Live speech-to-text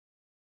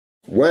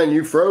When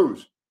you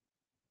froze.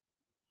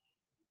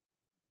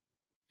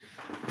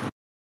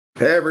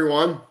 Hey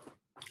everyone,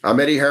 I'm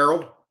Eddie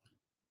Harold.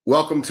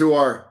 Welcome to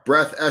our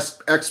Breath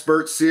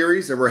Expert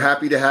series, and we're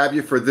happy to have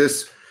you for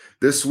this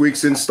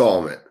week's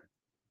installment.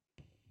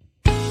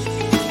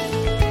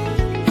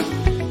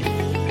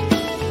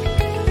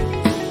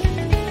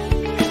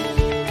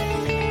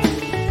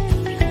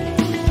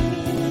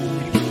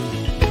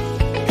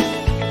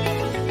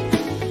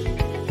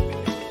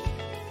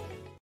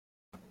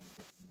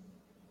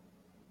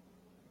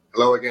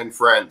 Hello again,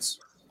 friends.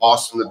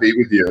 Awesome to be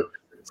with you.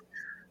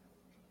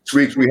 This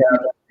week we have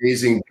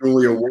amazing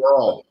Julia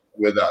Worrell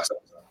with us,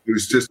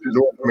 who's just a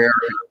North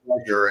American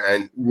pleasure,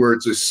 and we're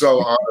just so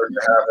honored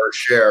to have her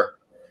share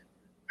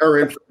her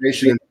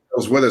information and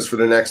skills with us for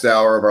the next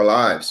hour of our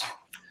lives.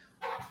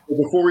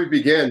 Well, before we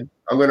begin,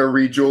 I'm going to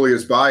read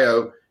Julia's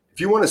bio. If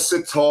you want to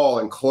sit tall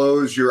and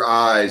close your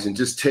eyes and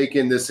just take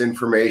in this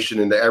information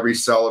into every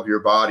cell of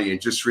your body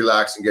and just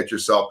relax and get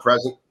yourself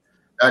present,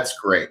 that's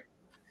great.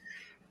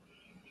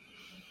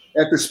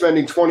 After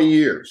spending 20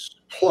 years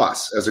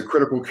plus as a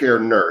critical care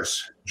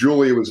nurse,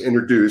 Julia was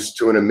introduced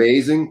to an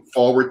amazing,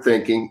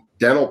 forward-thinking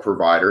dental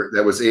provider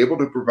that was able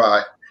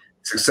to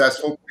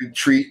successfully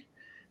treat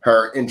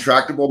her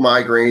intractable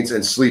migraines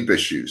and sleep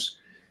issues.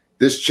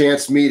 This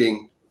chance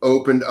meeting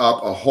opened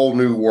up a whole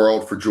new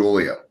world for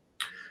Julia.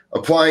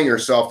 Applying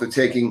herself to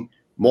taking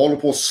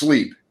multiple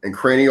sleep and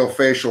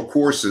craniofacial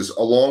courses,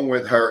 along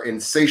with her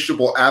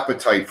insatiable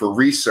appetite for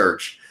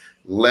research,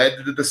 led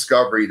to the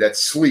discovery that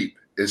sleep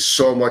is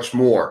so much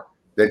more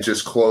than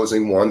just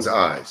closing one's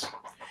eyes.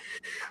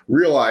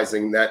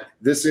 Realizing that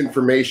this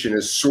information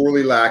is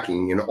sorely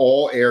lacking in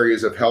all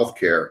areas of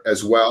healthcare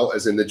as well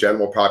as in the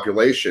general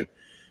population,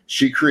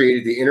 she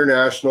created the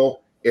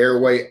International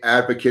Airway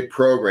Advocate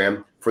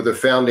Program for the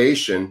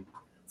Foundation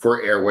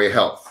for Airway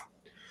Health.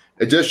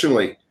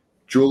 Additionally,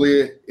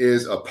 Julia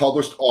is a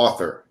published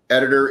author,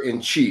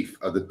 editor-in-chief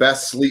of the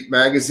Best Sleep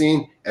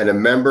magazine, and a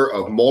member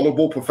of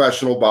multiple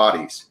professional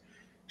bodies.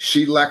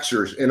 She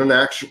lectures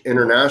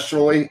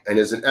internationally and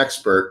is an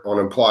expert on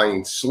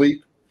applying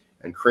sleep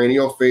and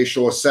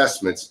craniofacial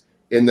assessments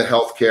in the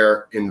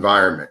healthcare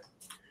environment.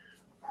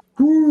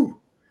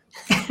 Whew.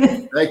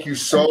 Thank you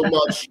so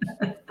much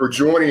for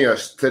joining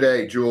us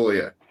today,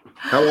 Julia.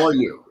 How are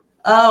you?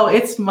 Oh,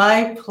 it's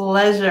my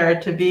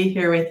pleasure to be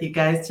here with you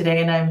guys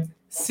today, and I'm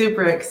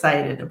super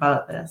excited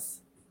about this.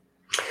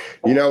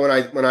 You know, when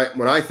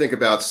I think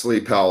about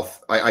sleep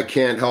health, I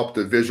can't help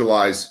to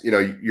visualize,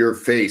 your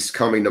face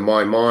coming to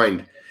my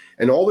mind,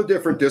 and all the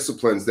different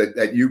disciplines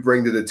that you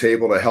bring to the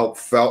table to help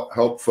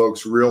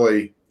folks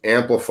really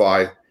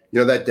amplify,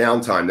 that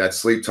downtime, that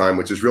sleep time,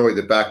 which is really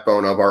the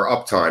backbone of our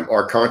uptime,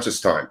 our conscious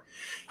time.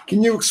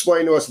 Can you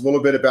explain to us a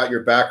little bit about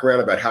your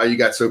background, about how you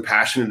got so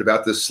passionate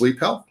about this sleep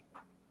health?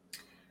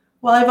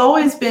 Well, I've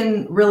always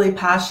been really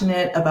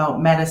passionate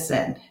about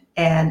medicine.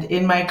 And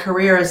in my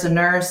career as a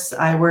nurse,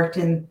 I worked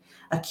in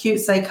acute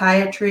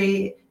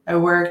psychiatry, I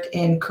worked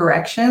in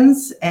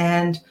corrections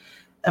and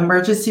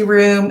emergency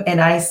room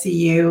and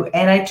ICU.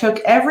 And I took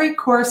every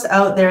course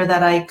out there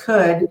that I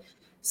could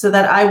so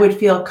that I would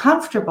feel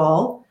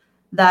comfortable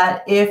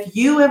that if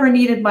you ever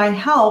needed my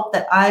help,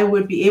 that I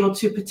would be able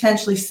to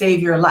potentially save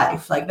your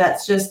life. Like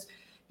that's just,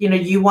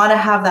 you want to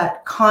have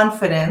that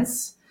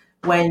confidence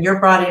when you're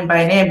brought in by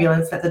an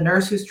ambulance that the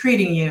nurse who's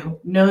treating you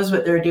knows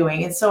what they're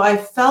doing. And so I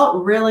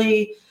felt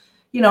really,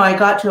 I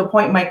got to a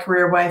point in my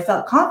career where I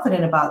felt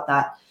confident about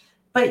that.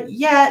 But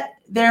yet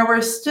there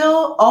were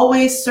still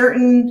always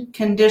certain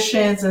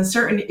conditions and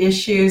certain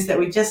issues that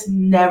we just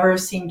never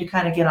seemed to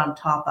kind of get on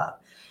top of.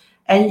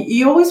 And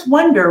you always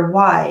wonder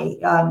why.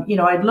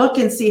 I'd look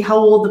and see how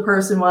old the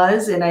person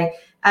was. And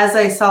as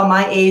I saw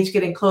my age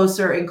getting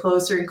closer and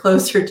closer and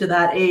closer to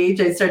that age,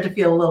 I started to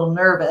feel a little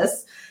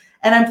nervous.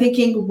 And I'm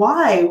thinking,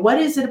 why? What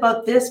is it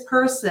about this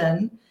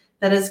person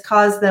that has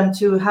caused them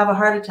to have a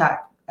heart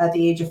attack at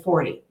the age of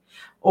 40,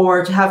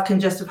 or to have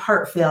congestive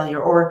heart failure,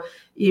 or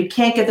you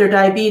can't get their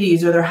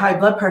diabetes or their high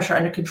blood pressure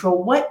under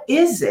control? What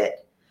is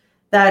it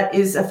that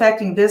is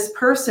affecting this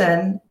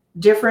person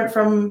different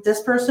from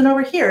this person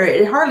over here?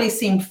 It hardly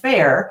seemed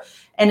fair,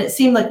 and it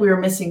seemed like we were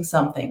missing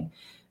something.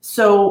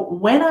 So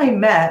when I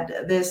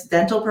met this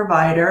dental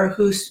provider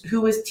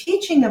who was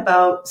teaching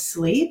about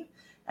sleep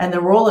and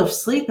the role of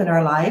sleep in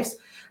our lives,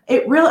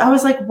 I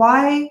was like,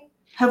 why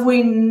have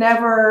we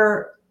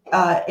never,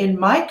 in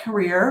my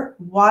career,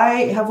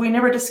 why have we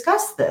never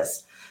discussed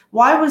this?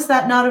 Why was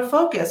that not a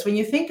focus? When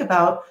you think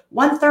about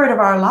 1/3 of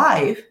our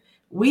life,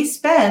 we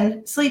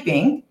spend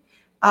sleeping.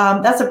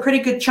 That's a pretty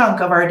good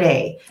chunk of our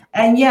day.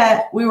 And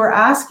yet we were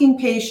asking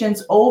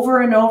patients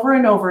over and over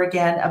and over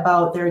again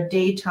about their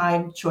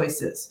daytime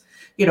choices.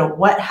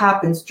 What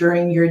happens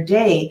during your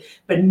day,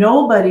 but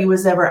nobody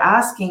was ever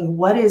asking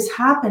what is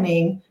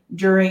happening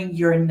during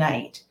your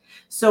night.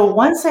 So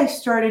once I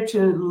started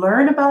to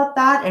learn about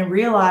that and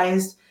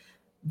realized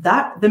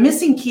that the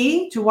missing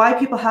key to why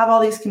people have all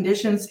these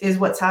conditions is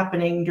what's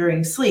happening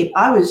during sleep,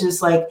 I was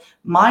just like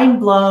mind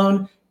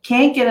blown,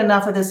 can't get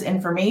enough of this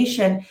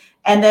information.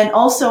 And then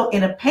also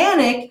in a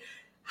panic,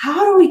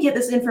 how do we get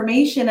this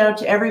information out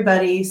to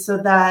everybody so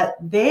that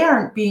they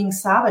aren't being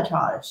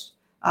sabotaged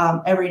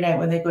every night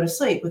when they go to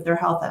sleep with their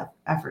health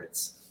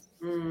efforts?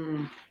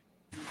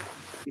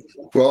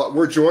 Well,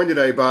 we're joined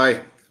today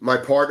by my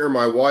partner,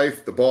 my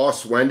wife, the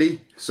boss,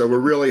 Wendy. So we're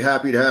really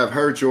happy to have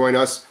her join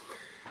us.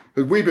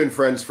 We've been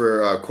friends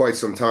for quite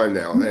some time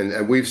now,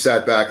 and we've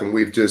sat back and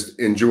we've just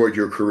enjoyed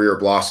your career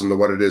blossom to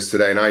what it is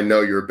today. And I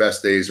know your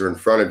best days are in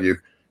front of you.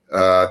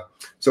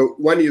 So,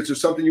 Wendy, is there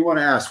something you want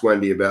to ask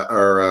Wendy about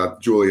or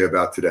Julia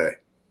about today?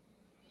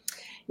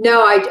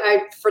 No,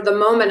 I for the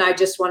moment, I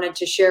just wanted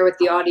to share with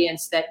the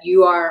audience that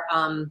you are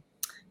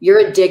you're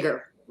a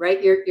digger,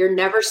 right? You're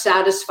never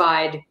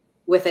satisfied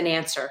with an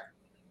answer.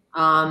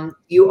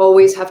 You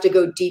always have to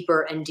go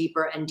deeper and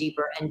deeper and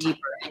deeper and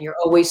deeper, and you're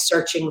always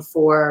searching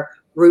for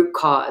root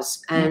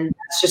cause. And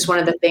that's just one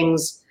of the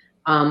things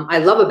I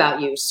love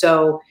about you.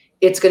 So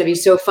it's going to be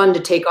so fun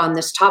to take on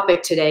this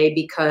topic today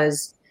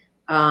because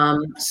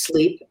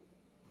sleep,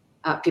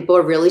 people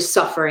are really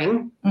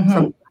suffering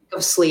from lack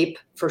of sleep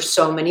for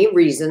so many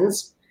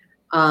reasons.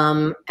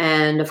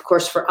 And of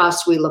course, for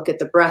us, we look at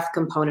the breath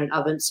component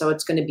of it. So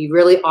it's going to be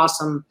really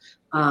awesome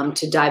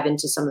to dive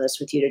into some of this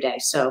with you today.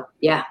 So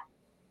yeah,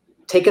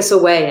 take us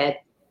away, Ed.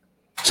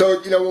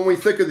 So, when we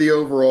think of the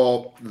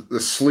overall, the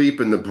sleep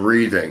and the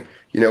breathing,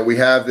 we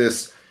have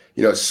this,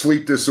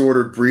 sleep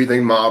disordered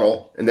breathing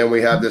model. And then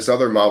we have this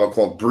other model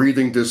called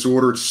breathing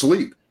disordered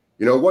sleep.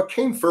 What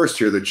came first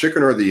here, the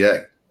chicken or the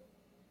egg?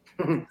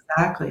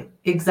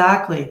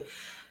 Exactly.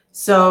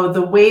 So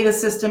the way the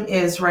system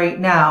is right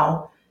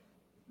now,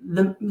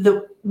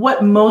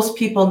 what most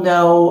people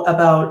know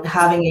about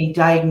having a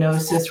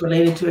diagnosis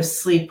related to a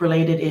sleep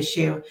related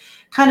issue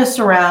kind of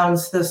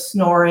surrounds the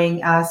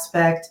snoring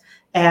aspect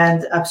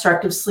and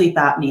obstructive sleep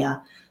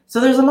apnea. So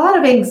there's a lot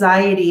of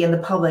anxiety in the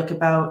public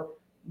about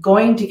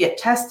going to get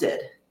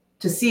tested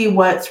to see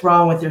what's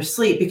wrong with their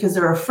sleep because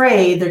they're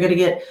afraid they're going to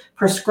get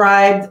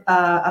prescribed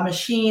a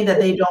machine that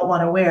they don't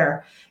want to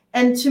wear.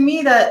 And to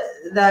me,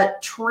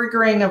 that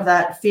triggering of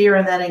that fear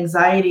and that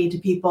anxiety to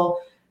people,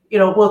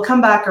 will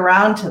come back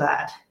around to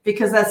that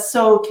because that's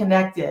so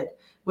connected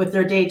with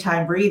their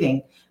daytime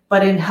breathing.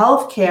 But in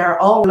healthcare,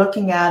 all we're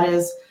looking at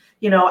is,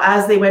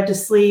 as they went to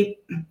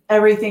sleep,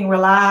 everything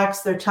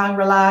relaxed, their tongue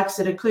relaxed,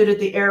 it occluded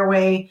the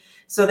airway.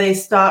 So they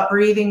stop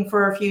breathing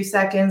for a few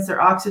seconds,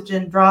 their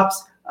oxygen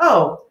drops.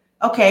 Oh,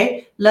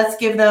 okay, let's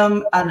give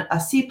them a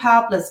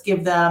CPAP, let's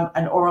give them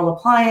an oral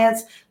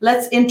appliance,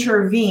 let's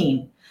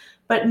intervene.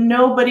 But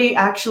nobody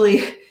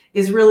actually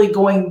is really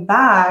going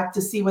back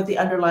to see what the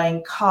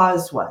underlying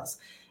cause was.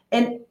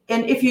 And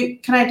can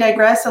I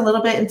digress a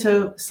little bit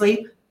into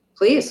sleep?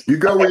 Please. You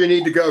go where you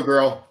need to go,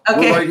 girl.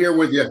 Okay. We're right here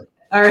with you.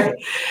 All right.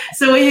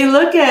 So when you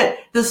look at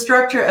the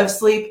structure of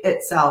sleep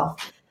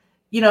itself,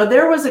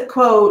 there was a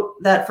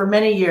quote that for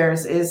many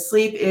years is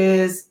sleep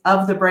is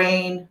of the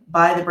brain,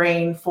 by the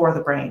brain, for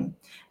the brain.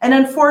 And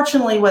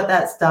unfortunately, what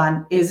that's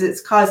done is it's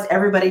caused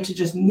everybody to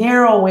just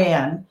narrow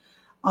in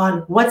on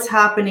what's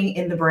happening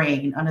in the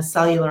brain on a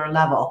cellular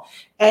level.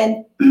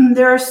 And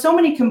there are so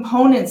many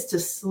components to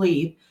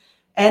sleep.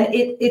 And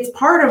it's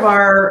part of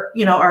our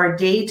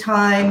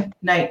daytime,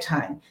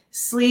 nighttime,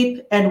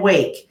 sleep and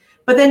wake.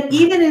 But then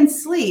even in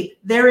sleep,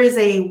 there is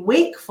a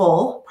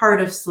wakeful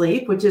part of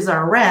sleep, which is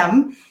our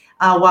REM,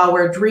 while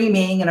we're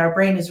dreaming and our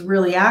brain is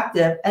really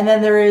active. And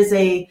then there is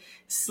a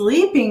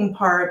sleeping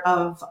part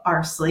of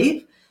our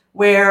sleep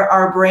where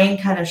our brain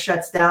kind of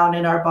shuts down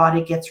and our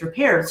body gets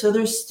repaired. So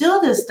there's still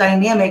this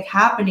dynamic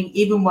happening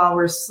even while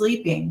we're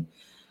sleeping.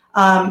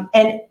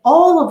 And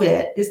all of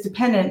it is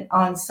dependent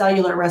on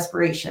cellular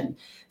respiration.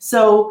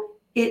 So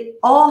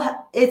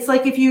it's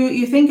like if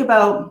you think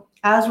about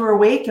as we're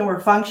awake and we're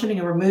functioning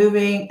and we're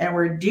moving and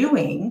we're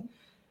doing,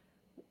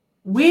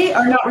 we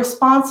are not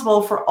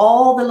responsible for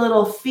all the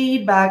little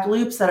feedback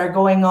loops that are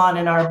going on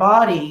in our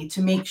body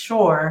to make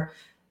sure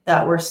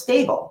that we're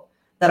stable,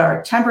 that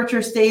our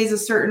temperature stays a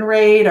certain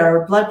rate,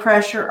 our blood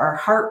pressure, our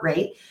heart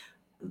rate.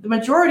 The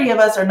majority of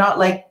us are not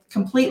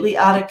completely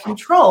out of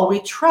control. We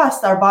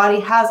trust our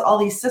body has all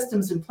these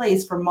systems in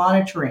place for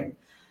monitoring.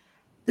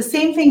 The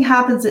same thing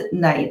happens at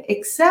night,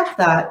 except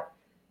that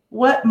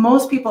what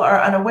most people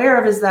are unaware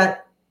of is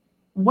that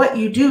what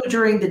you do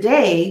during the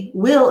day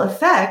will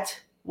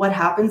affect what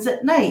happens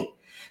at night.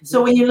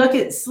 So when you look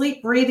at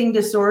sleep breathing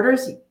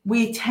disorders,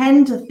 we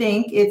tend to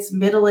think it's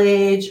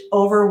middle-aged,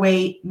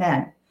 overweight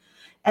men.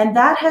 And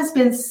that has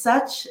been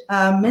such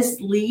a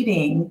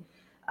misleading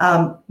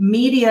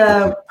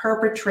media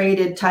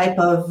perpetrated type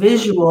of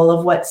visual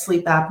of what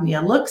sleep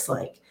apnea looks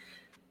like.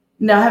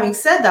 Now, having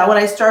said that, when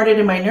I started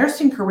in my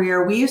nursing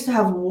career, we used to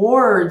have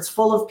wards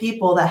full of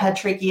people that had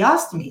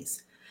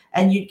tracheostomies.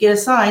 And you'd get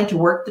assigned to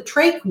work the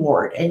trach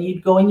ward, and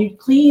you'd go and you'd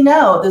clean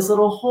out this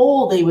little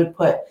hole they would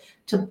put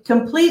to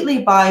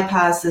completely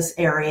bypass this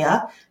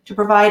area to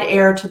provide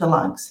air to the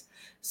lungs.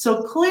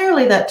 So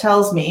clearly that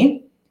tells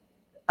me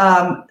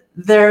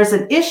there's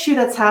an issue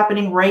that's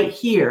happening right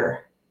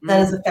here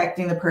that is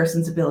affecting the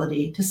person's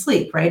ability to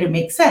sleep, right? It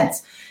makes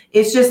sense.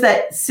 It's just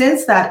that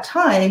since that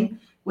time,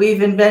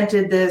 we've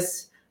invented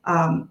this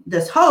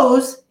this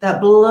hose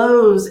that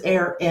blows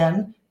air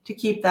in to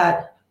keep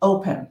that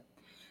open.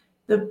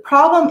 The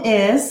problem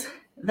is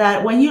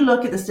that when you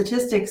look at the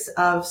statistics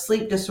of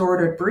sleep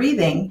disordered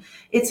breathing,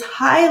 it's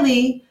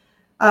highly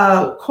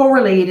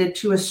correlated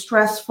to a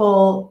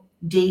stressful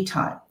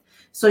daytime.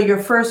 So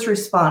your first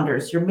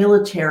responders, your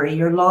military,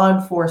 your law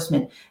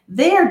enforcement,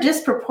 they are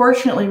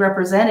disproportionately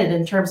represented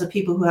in terms of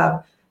people who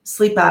have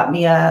sleep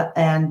apnea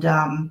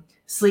and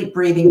sleep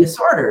breathing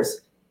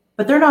disorders.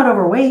 But they're not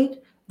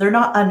overweight. They're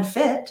not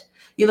unfit.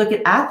 You look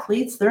at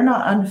athletes, they're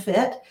not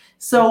unfit.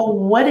 So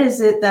what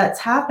is it that's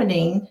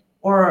happening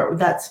or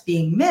that's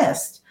being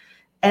missed?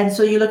 And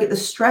so you look at the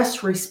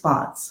stress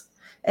response.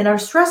 And our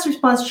stress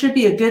response should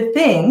be a good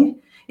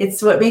thing.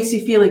 It's what makes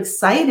you feel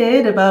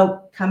excited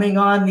about coming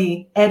on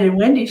the Ed and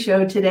Wendy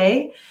show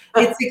today.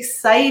 It's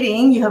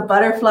exciting. You have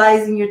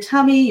butterflies in your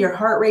tummy, your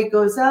heart rate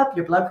goes up,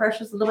 your blood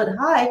pressure is a little bit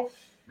high.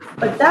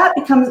 But that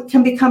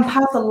can become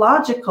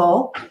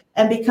pathological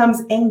and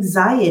becomes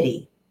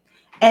anxiety.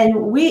 And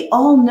we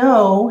all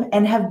know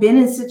and have been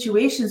in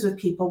situations with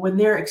people when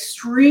they're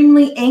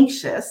extremely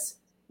anxious.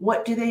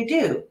 What do?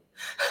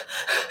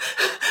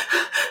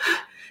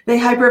 They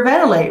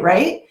hyperventilate,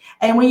 right?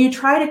 And when you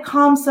try to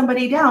calm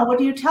somebody down, what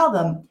do you tell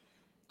them?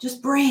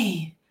 Just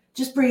breathe,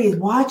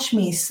 watch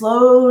me,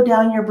 slow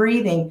down your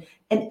breathing.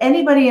 And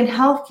anybody in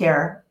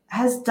healthcare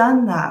has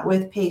done that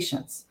with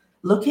patients.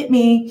 Look at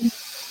me.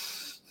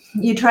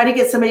 You try to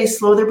get somebody to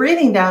slow their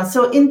breathing down.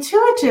 So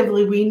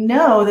intuitively, we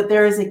know that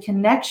there is a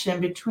connection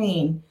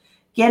between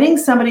getting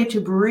somebody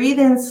to breathe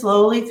in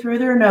slowly through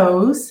their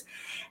nose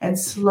and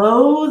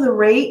slow the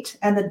rate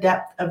and the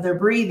depth of their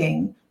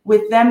breathing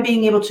with them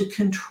being able to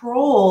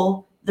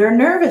control their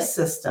nervous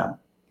system.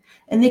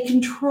 And they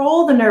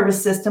control the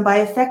nervous system by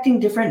affecting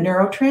different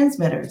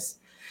neurotransmitters.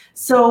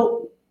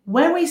 So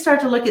when we start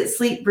to look at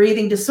sleep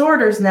breathing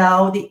disorders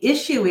now, the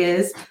issue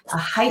is a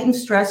heightened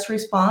stress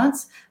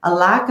response, a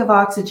lack of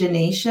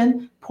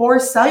oxygenation, poor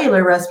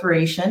cellular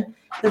respiration.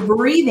 The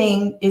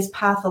breathing is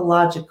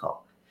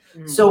pathological.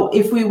 So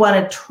if we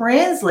want to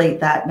translate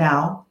that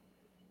now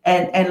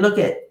and look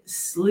at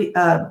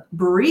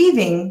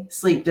breathing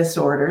sleep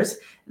disorders,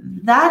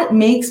 that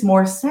makes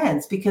more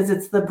sense because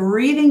it's the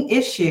breathing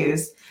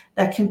issues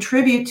that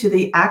contribute to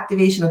the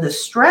activation of the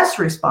stress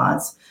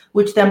response,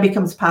 which then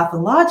becomes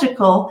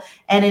pathological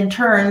and in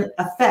turn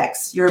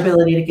affects your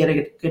ability to get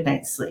a good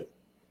night's sleep.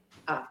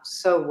 Oh,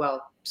 so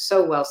well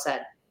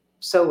said.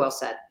 So well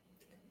said.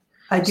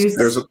 I do.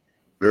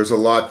 There's a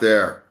lot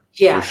there,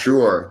 for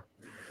sure.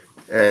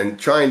 And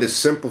trying to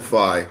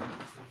simplify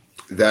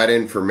that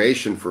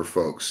information for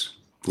folks,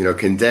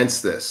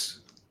 condense this.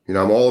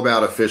 I'm all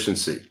about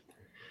efficiency.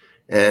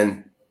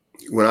 And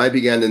when I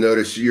began to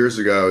notice years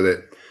ago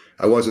that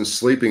I wasn't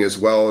sleeping as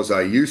well as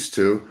I used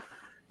to,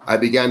 I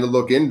began to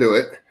look into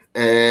it,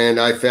 and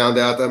I found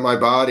out that my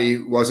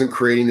body wasn't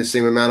creating the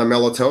same amount of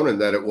melatonin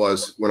that it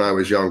was when I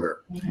was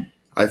younger. Mm-hmm.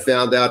 I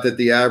found out that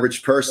the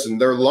average person,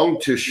 their lung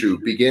tissue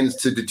begins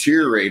to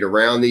deteriorate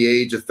around the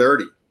age of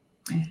 30.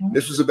 Mm-hmm.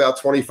 This was about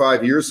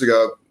 25 years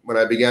ago when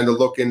I began to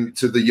look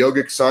into the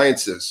yogic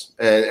sciences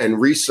and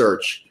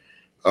research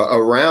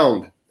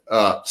around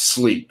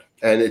sleep.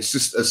 And it's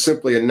just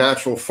simply a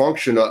natural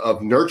function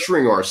of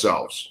nurturing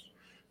ourselves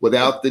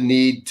without the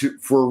need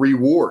for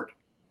reward.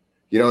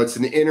 It's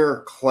an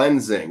inner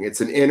cleansing.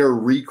 It's an inner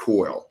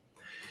recoil.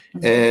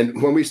 Mm-hmm.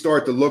 And when we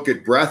start to look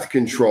at breath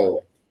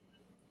control,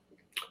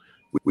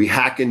 we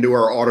hack into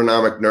our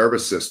autonomic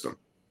nervous system.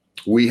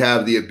 We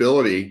have the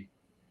ability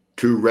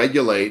to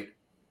regulate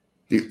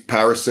the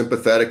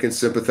parasympathetic and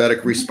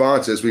sympathetic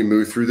response as we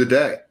move through the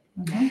day.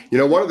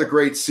 Mm-hmm. One of the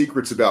great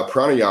secrets about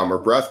pranayama or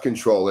breath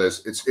control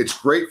is it's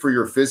great for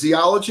your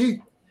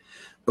physiology,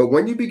 but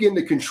when you begin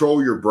to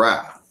control your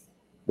breath,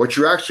 what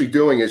you're actually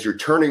doing is you're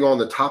turning on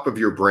the top of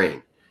your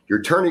brain.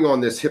 You're turning on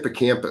this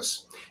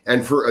hippocampus.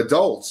 And for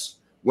adults,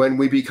 when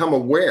we become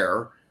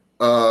aware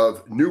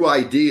of new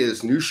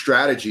ideas, new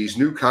strategies,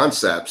 new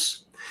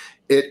concepts,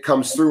 it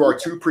comes through our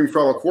two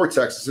prefrontal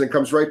cortexes and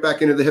comes right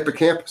back into the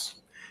hippocampus.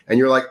 And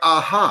you're like,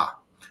 aha,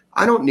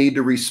 I don't need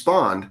to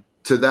respond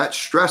to that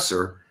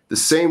stressor the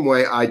same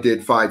way I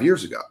did 5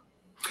 years ago.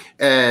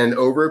 And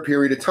over a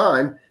period of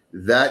time,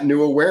 that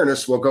new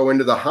awareness will go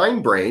into the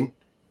hindbrain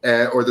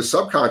or the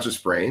subconscious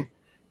brain,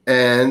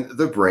 and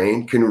the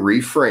brain can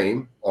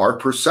reframe our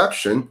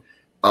perception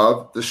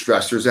of the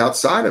stressors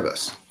outside of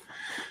us.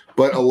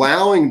 But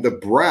allowing the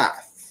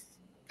breath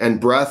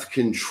and breath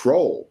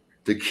control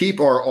to keep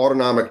our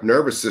autonomic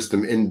nervous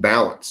system in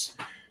balance,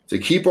 to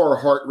keep our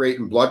heart rate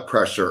and blood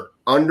pressure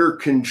under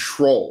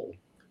control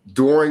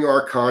during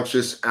our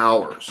conscious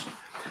hours.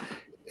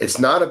 It's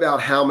not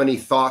about how many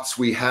thoughts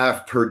we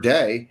have per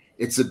day.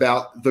 It's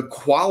about the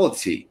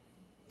quality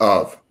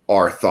of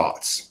our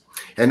thoughts.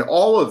 And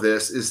all of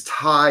this is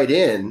tied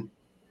in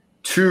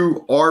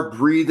to our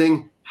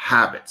breathing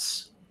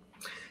habits.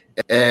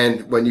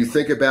 And when you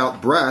think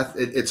about breath,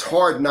 it's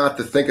hard not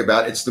to think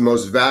about it's the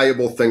most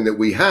valuable thing that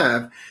we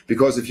have,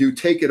 because if you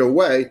take it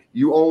away,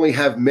 you only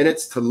have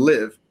minutes to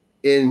live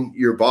in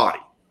your body.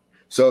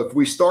 So if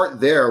we start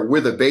there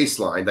with a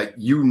baseline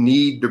that you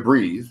need to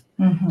breathe,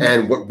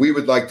 and what we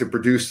would like to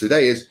produce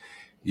today is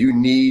you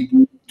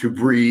need to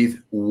breathe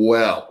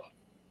well.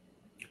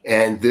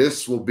 And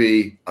this will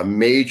be a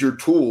major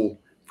tool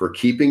for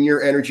keeping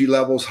your energy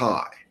levels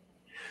high,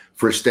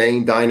 for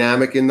staying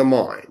dynamic in the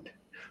mind,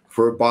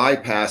 for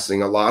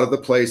bypassing a lot of the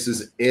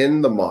places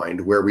in the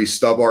mind where we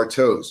stub our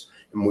toes.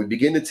 And when we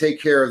begin to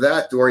take care of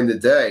that during the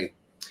day,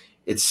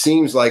 it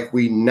seems like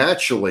we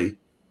naturally,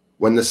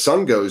 when the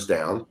sun goes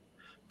down,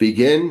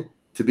 begin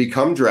to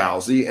become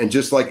drowsy, and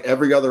just like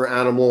every other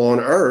animal on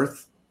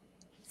earth,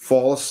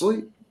 fall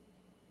asleep.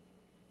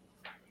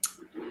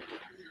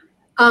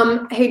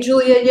 Hey,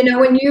 Julia, you know,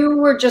 when you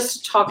were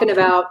just talking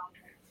about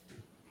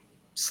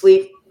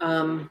sleep,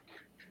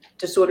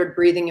 disordered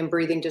breathing and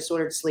breathing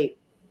disordered sleep,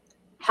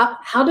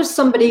 how does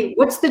somebody,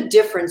 what's the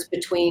difference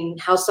between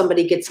how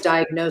somebody gets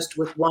diagnosed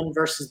with one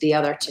versus the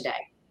other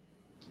today?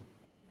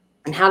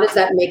 And how does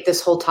that make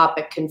this whole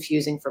topic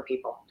confusing for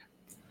people?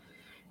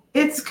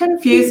 It's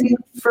confusing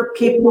for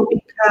people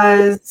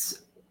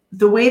because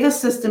the way the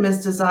system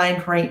is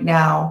designed right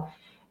now,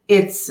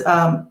 it's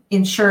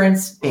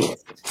insurance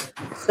based.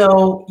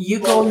 So you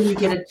go and you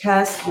get a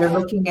test, you're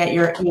looking at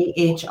your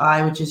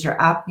AHI, which is your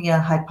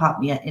apnea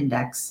hypopnea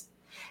index.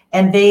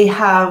 And they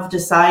have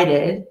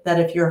decided that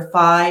if you're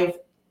 5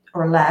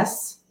 or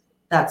less,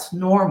 that's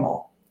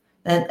normal.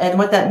 And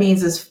what that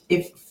means is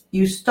if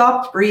you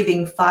stopped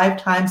breathing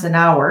 5 times an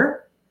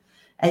hour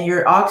and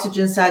your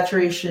oxygen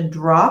saturation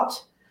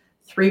dropped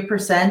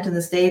 3% in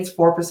the States,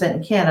 4%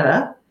 in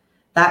Canada,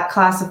 that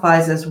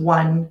classifies as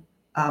one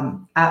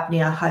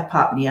apnea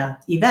hypopnea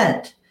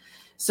event.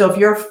 So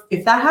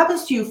if that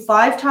happens to you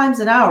 5 times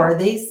an hour,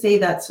 they say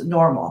that's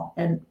normal,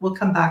 and we'll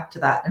come back to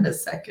that in a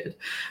second.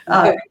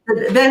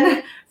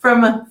 Then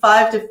from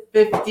 5 to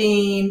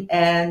 15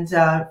 and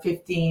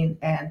 15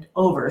 and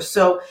over.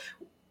 So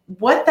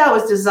what that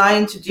was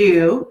designed to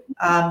do,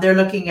 they're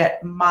looking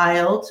at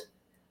mild,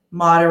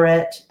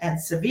 moderate, and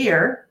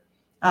severe.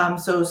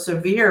 So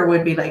severe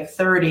would be like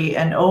 30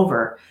 and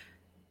over.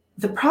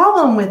 The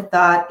problem with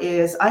that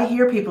is I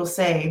hear people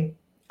say,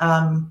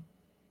 I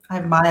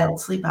have mild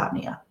sleep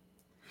apnea.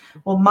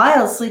 Well,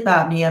 mild sleep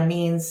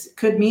apnea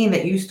could mean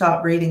that you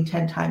stop breathing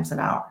 10 times an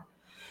hour.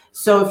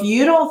 So if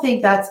you don't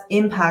think that's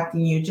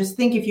impacting you, just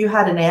think if you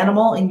had an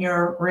animal in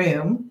your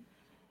room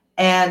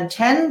and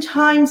 10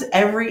 times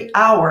every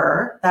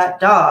hour that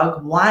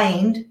dog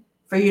whined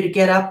for you to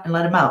get up and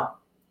let him out.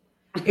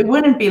 It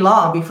wouldn't be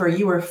long before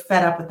you were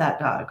fed up with that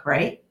dog,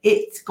 right?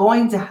 It's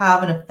going to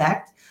have an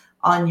effect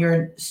on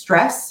your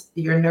stress,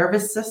 your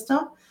nervous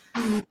system.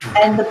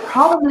 And the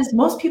problem is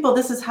most people,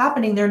 this is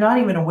happening, they're not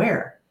even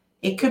aware.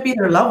 It could be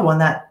their loved one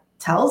that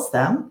tells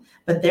them,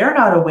 but they're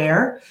not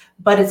aware,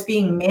 but it's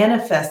being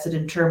manifested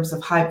in terms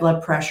of high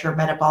blood pressure,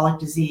 metabolic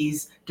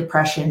disease,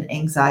 depression,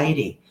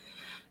 anxiety.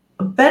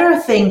 A better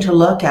thing to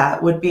look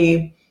at would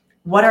be,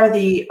 what are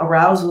the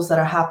arousals that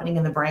are happening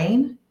in the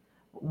brain?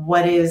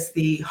 What is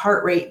the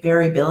heart rate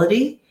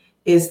variability?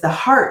 Is the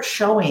heart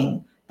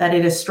showing that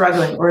it is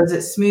struggling, or is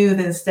it smooth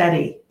and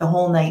steady the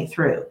whole night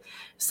through?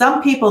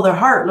 Some people, their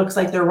heart looks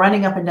like they're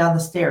running up and down the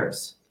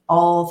stairs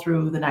all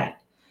through the night.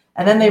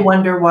 And then they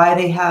wonder why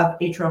they have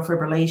atrial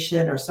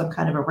fibrillation or some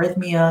kind of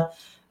arrhythmia.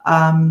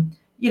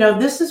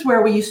 This is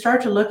where when you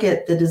start to look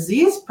at the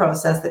disease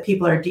process that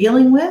people are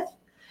dealing with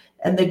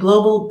and the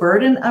global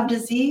burden of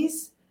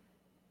disease,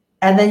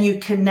 and then you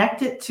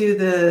connect it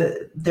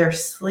to their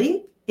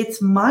sleep,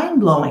 it's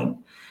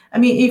mind-blowing. I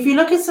mean, if you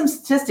look at some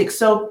statistics,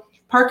 so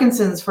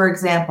Parkinson's, for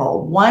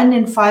example, 1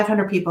 in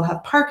 500 people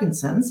have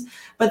Parkinson's,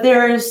 but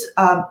there's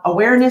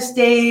awareness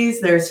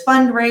days, there's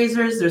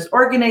fundraisers, there's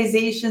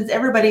organizations.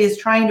 Everybody is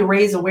trying to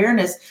raise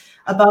awareness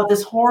about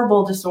this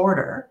horrible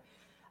disorder.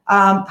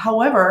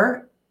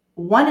 However,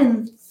 1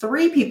 in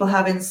 3 people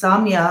have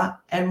insomnia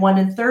and 1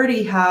 in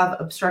 30 have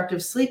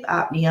obstructive sleep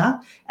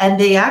apnea, and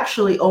they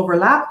actually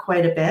overlap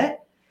quite a bit.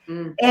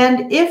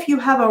 And if you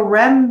have a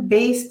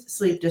REM-based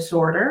sleep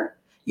disorder,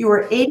 you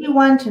are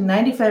 81 to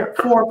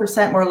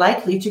 94% more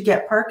likely to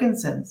get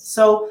Parkinson's.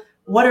 So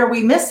what are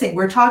we missing?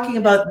 We're talking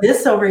about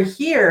this over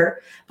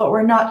here, but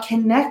we're not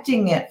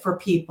connecting it for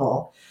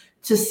people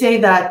to say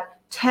that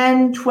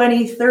 10,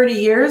 20, 30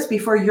 years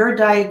before you're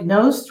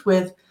diagnosed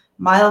with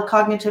mild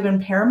cognitive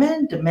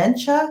impairment,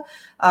 dementia,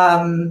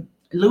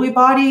 Lewy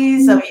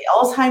bodies,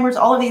 Alzheimer's,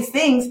 all of these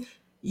things,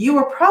 you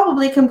were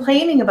probably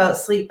complaining about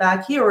sleep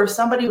back here, or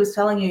somebody was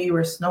telling you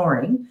were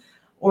snoring.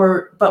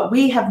 But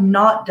we have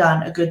not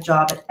done a good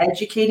job at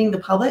educating the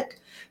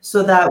public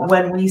so that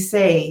when we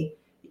say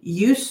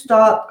you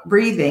stop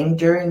breathing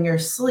during your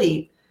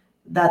sleep,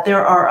 that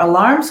there are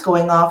alarms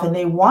going off and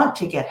they want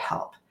to get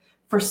help.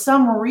 For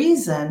some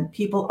reason,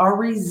 people are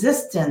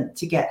resistant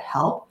to get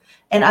help.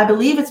 And I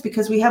believe it's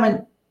because we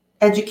haven't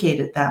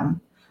educated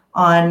them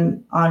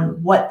on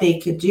what they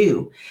could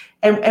do.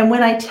 And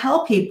when I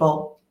tell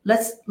people,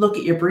 let's look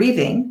at your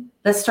breathing,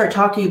 let's start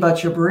talking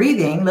about your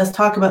breathing, let's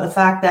talk about the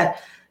fact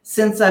that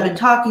since I've been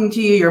talking to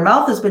you, your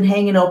mouth has been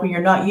hanging open,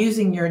 you're not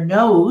using your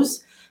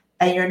nose,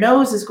 And your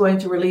nose is going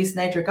to release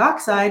nitric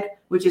oxide,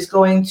 which is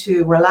going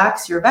to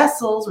relax your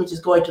vessels, which is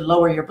going to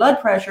lower your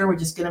blood pressure,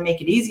 which is going to make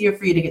it easier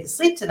for you to get to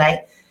sleep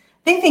tonight.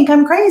 They think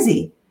I'm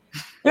crazy.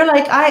 They're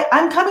like,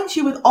 I'm coming to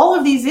you with all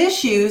of these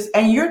issues,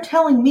 and you're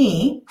telling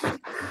me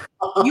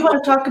you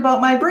want to talk about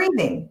my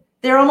breathing.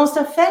 They're almost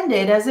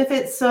offended, as if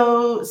it's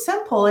so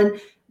simple. And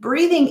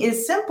breathing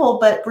is simple,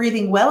 but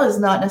breathing well is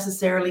not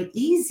necessarily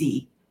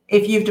easy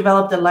if you've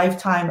developed a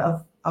lifetime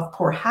of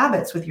poor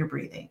habits with your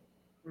breathing.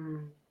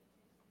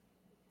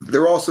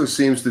 There also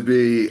seems to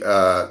be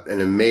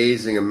an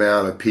amazing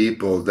amount of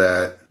people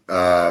that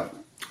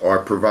are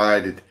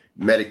provided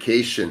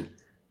medication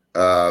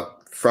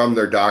from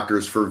their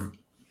doctors for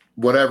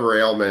whatever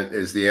ailment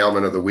is the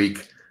ailment of the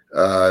week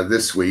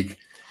this week.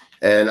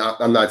 And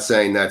I'm not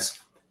saying that's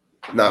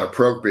not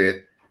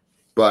appropriate,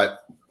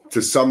 but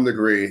to some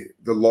degree,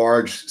 the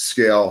large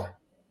scale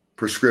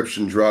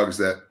prescription drugs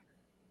that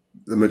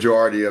the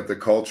majority of the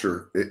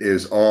culture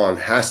is on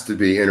has to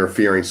be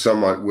interfering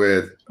somewhat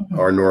with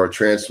our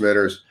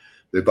neurotransmitters,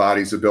 the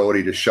body's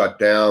ability to shut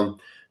down,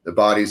 the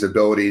body's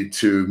ability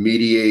to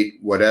mediate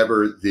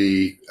whatever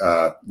the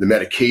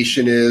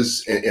medication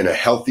is in a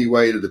healthy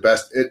way to the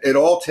best. It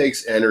all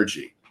takes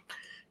energy.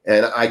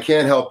 And I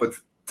can't help but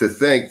to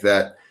think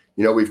that,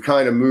 we've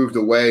kind of moved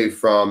away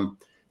from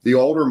the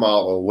older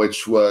model,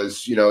 which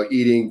was,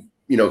 eating,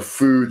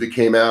 food that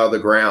came out of the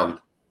ground,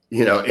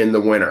 in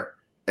the winter.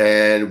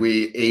 And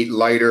we ate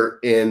lighter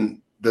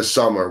in the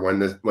summer when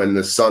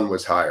the sun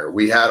was higher.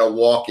 We had a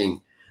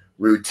walking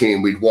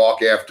routine. We'd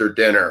walk after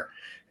dinner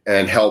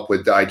and help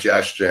with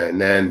digestion.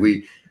 And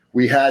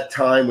we had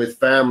time with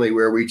family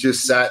where we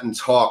just sat and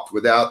talked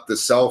without the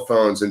cell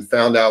phones and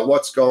found out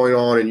what's going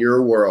on in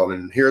your world.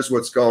 And here's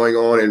what's going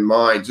on in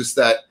mine. Just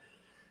that,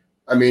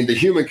 the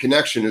human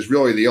connection is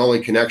really the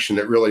only connection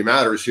that really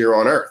matters here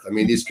on Earth.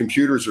 These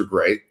computers are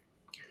great,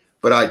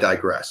 but I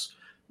digress.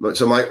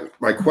 So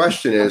my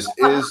question is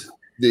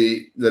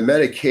the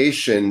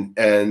medication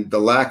and the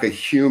lack of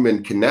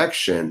human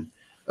connection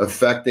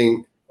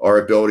affecting our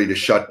ability to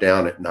shut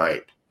down at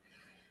night?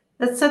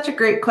 That's such a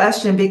great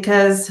question,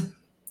 because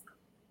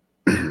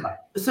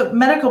so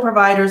medical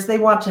providers, they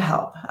want to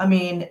help.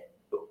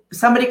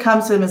 Somebody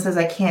comes to them and says,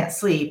 I can't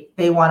sleep.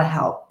 They want to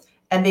help.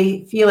 And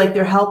they feel like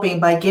they're helping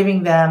by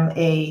giving them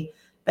a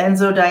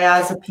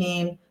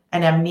benzodiazepine,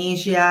 an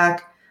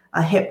amnesiac,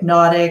 a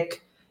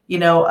hypnotic,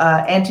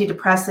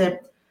 antidepressant.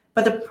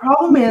 But the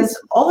problem is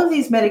all of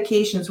these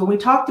medications, when we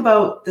talked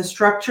about the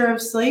structure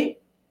of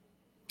sleep,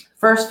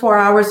 first 4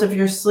 hours of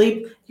your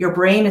sleep, your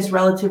brain is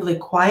relatively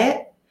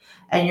quiet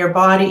and your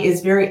body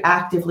is very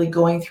actively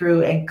going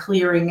through and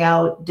clearing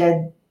out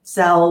dead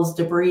cells,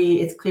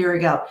 debris, it's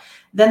clearing out.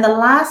 Then the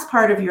last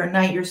part of your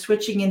night, you're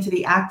switching into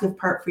the active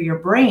part for your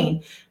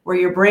brain, where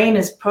your brain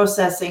is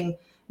processing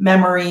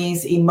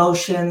memories,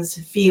 emotions,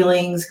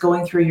 feelings,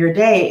 going through your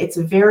day. It's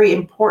a very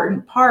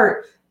important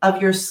part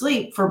of your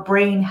sleep for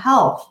brain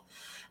health.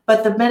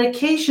 But the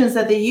medications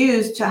that they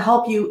use to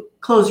help you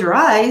close your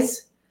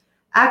eyes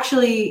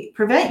actually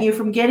prevent you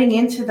from getting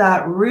into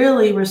that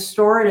really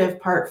restorative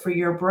part for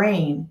your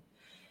brain.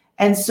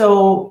 And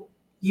so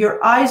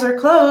your eyes are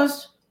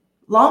closed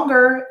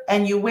longer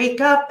and you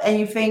wake up and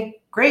you think,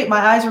 great, my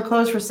eyes were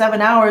closed for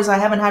 7 hours. I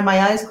haven't had my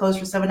eyes closed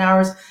for 7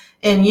 hours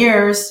in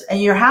years,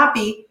 and you're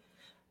happy.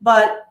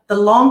 But the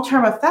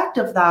long-term effect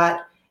of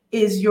that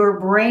is your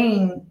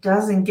brain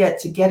doesn't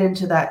get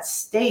into that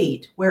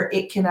state where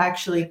it can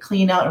actually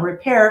clean out and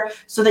repair,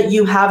 so that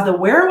you have the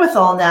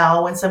wherewithal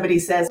now when somebody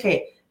says,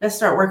 okay, let's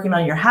start working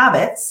on your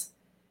habits,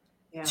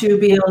 to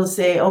be able to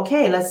say,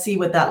 okay, let's see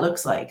what that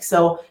looks like.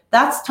 So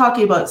that's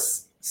talking about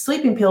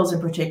sleeping pills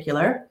in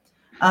particular.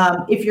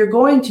 If you're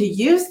going to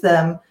use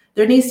them,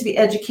 there needs to be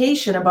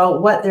education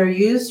about what they're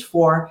used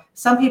for.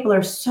 Some people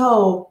are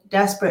so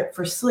desperate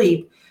for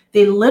sleep,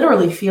 they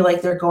literally feel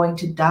like they're going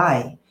to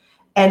die.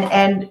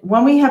 And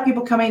when we have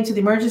people coming into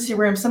the emergency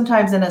room,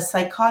 sometimes in a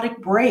psychotic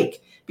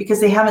break because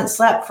they haven't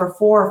slept for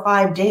 4 or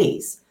 5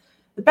 days,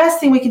 the best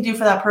thing we can do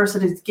for that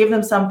person is give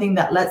them something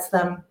that lets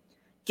them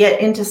get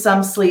into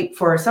some sleep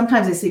for,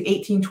 sometimes they sleep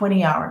 18,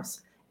 20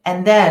 hours.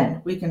 And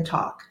then we can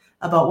talk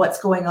about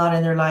what's going on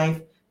in their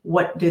life.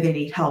 What do they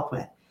need help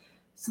with?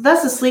 So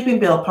that's the sleeping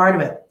pill part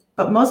of it.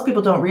 But most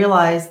people don't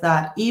realize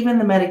that even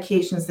the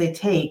medications they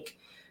take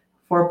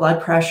for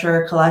blood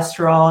pressure,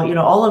 cholesterol,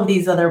 all of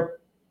these other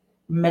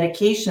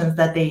medications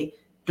that they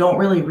don't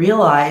really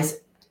realize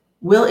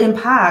will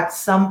impact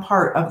some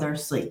part of their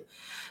sleep.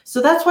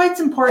 So that's why it's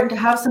important to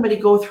have somebody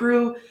go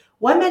through,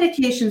 what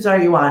medications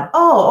are you on?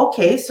 Oh,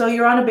 okay, so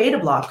you're on a beta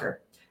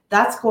blocker.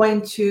 That's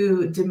going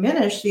to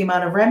diminish the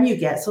amount of REM you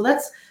get. So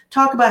let's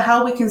talk about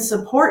how we can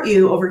support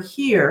you over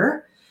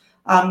here,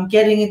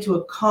 getting into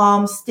a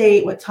calm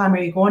state. What time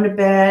are you going to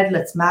bed?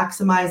 Let's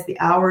maximize the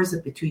hours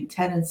of between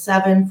 10 and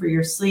 7 for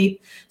your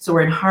sleep, so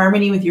we're in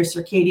harmony with your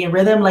circadian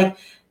rhythm.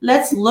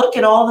 Let's look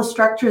at all the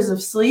structures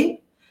of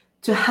sleep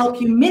to help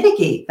you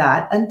mitigate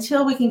that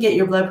until we can get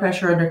your blood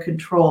pressure under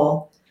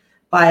control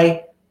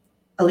by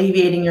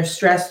alleviating your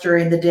stress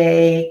during the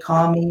day,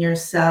 calming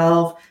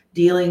yourself,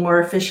 dealing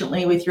more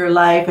efficiently with your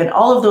life, and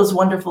all of those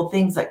wonderful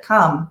things that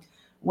come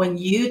when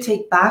you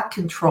take back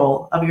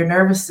control of your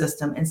nervous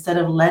system instead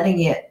of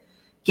letting it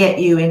get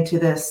you into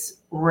this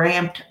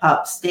ramped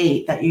up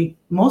state that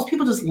most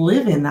people just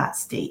live in that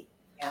state.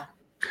 Yeah.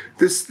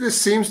 This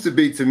seems to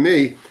be, to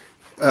me,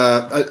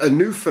 a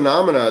new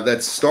phenomena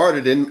that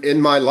started in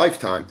my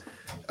lifetime.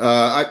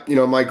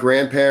 My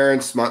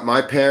grandparents,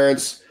 my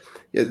parents,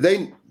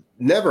 they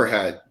never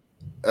had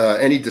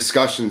any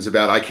discussions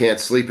about I can't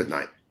sleep at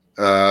night.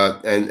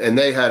 And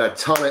they had a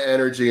ton of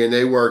energy and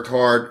they worked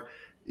hard,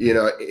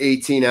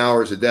 18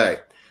 hours a day.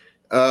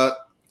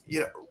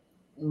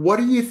 What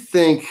do you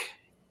think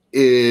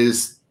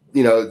is,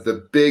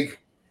 the big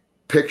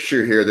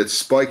picture here that's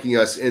spiking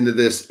us into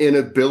this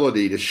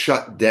inability to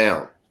shut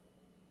down?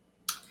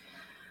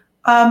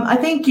 I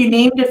think you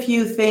named a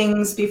few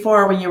things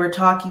before when you were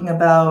talking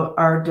about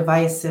our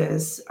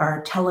devices,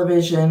 our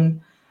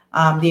television,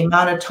 the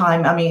amount of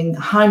time,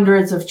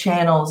 hundreds of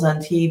channels on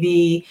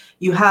TV.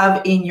 You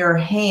have in your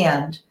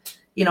hand,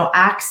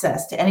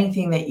 access to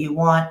anything that you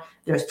want.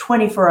 There's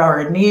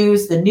 24-hour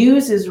news. The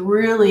news is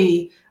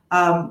really,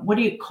 what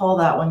do you call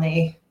that when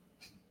they...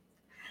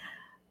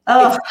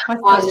 Oh,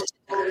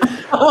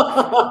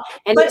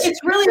 but it's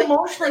really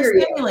emotionally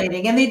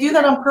stimulating, and they do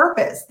that on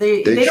purpose.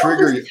 They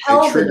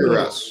trigger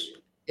us.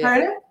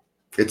 Pardon?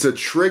 It's a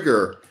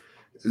trigger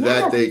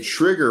that they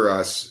trigger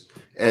us,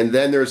 and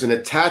then there's an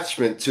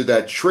attachment to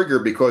that trigger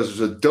because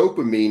there's a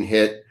dopamine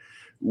hit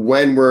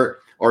when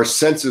our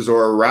senses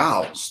are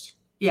aroused.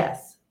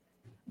 Yes,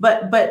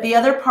 but the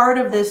other part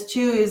of this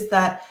too is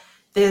that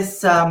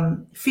this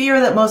fear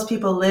that most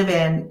people live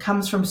in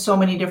comes from so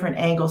many different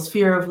angles: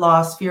 fear of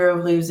loss, fear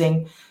of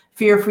losing,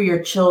 fear for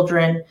your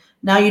children.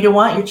 Now you don't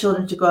want your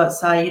children to go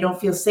outside. You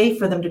don't feel safe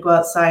for them to go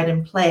outside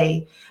and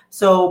play.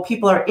 So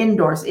people are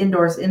indoors.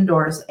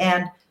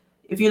 And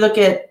if you look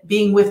at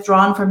being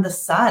withdrawn from the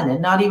sun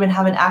and not even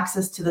having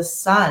access to the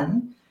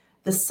sun,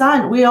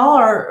 we all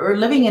are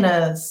living in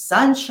a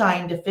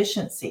sunshine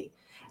deficiency.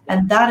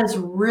 And that's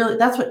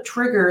what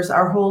triggers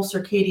our whole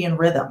circadian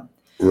rhythm.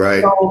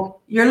 Right.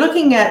 So you're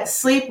looking at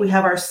sleep. We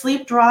have our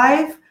sleep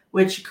drive,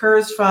 which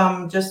occurs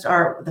from just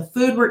the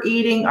food we're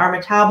eating, our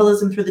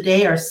metabolism through the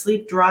day, our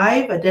sleep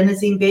drive,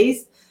 adenosine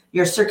based,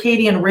 your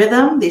circadian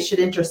rhythm, they should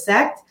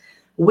intersect.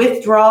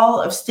 Withdrawal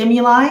of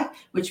stimuli,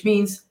 which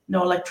means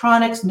no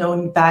electronics,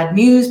 no bad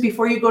news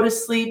before you go to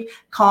sleep,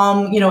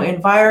 calm,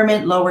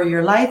 environment, lower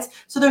your lights.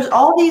 So there's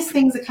all these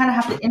things that kind of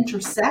have to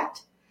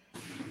intersect.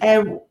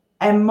 And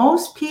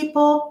most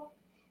people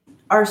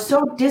are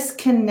so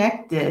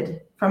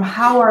disconnected from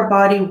how our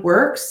body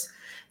works.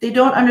 They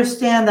don't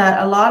understand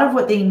that a lot of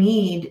what they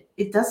need,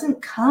 it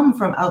doesn't come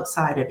from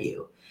outside of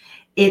you.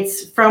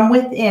 It's from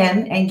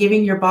within, and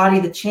giving your body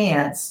the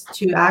chance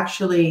to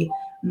actually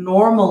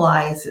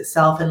normalize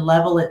itself and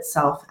level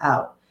itself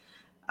out.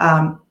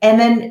 And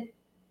then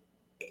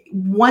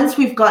once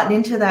we've gotten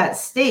into that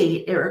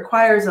state, it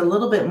requires a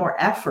little bit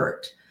more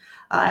effort.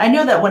 I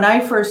know that when I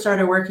first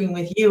started working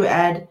with you,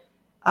 Ed,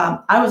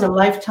 I was a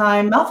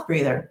lifetime mouth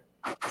breather.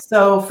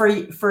 So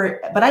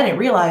but I didn't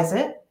realize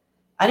it.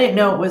 I didn't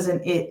know it was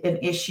an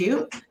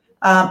issue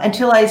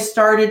until I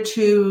started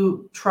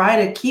to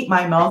try to keep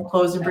my mouth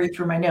closed and breathe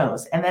through my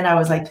nose. And then I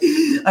was like,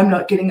 I'm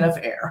not getting enough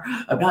air.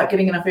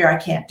 I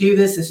can't do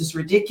this. This is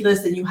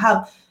ridiculous. And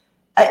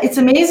it's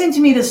amazing to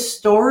me the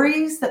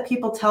stories that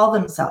people tell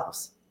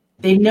themselves.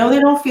 They know they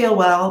don't feel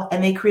well,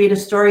 and they create a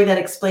story that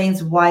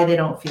explains why they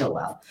don't feel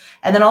well.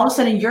 And then all of a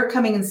sudden you're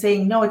coming and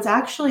saying, no, it's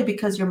actually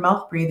because you're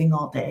mouth breathing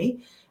all day.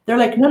 They're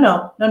like,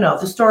 no.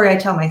 The story I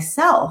tell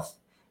myself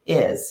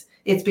is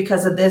it's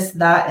because of this,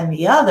 that, and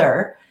the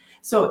other.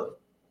 So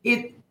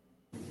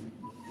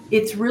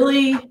it's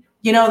really,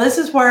 this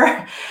is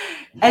where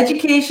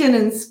education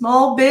in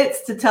small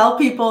bits to tell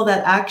people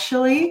that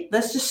actually,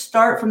 let's just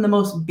start from the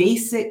most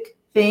basic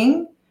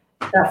thing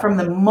that from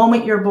the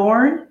moment you're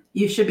born,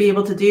 you should be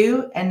able to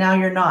do, and now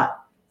you're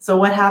not. So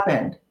what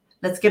happened?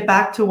 Let's get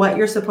back to what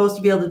you're supposed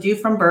to be able to do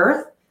from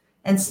birth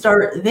and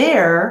start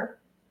there.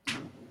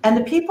 And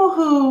the people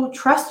who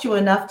trust you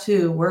enough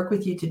to work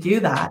with you to do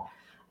that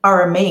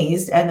are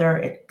amazed, and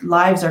their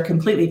lives are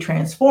completely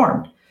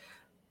transformed.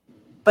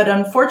 But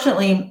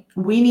unfortunately,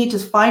 we need to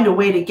find a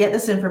way to get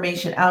this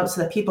information out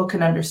so that people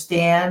can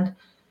understand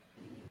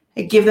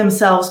and give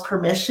themselves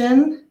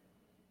permission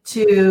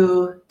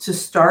to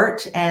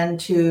start and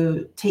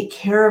to take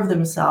care of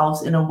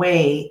themselves in a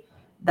way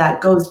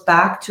that goes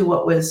back to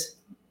what was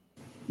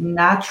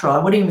natural. I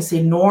wouldn't even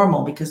say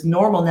normal, because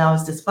normal now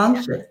is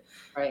dysfunction.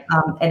 Right.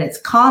 And it's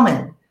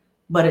common,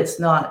 but it's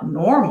not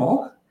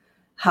normal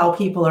how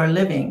people are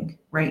living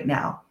right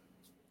now.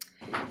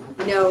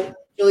 Julia,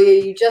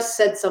 you just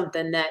said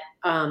something that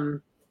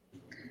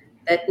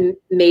that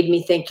made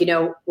me think.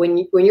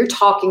 When we're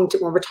talking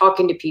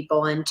to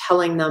people and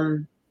telling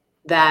them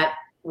that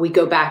we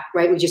go back,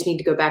 right? We just need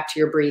to go back to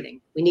your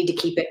breathing. We need to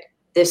keep it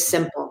this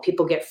simple.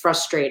 People get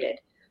frustrated,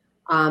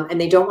 and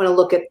they don't want to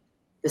look at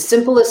the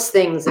simplest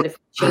things that if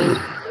we change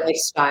our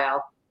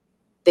lifestyle,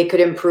 they could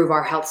improve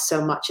our health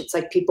so much. It's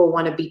like people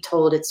want to be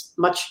told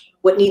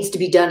what needs to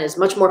be done is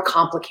much more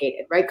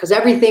complicated, right? Because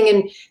everything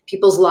in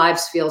people's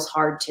lives feels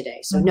hard today.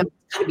 So no,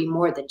 it's got to be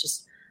more than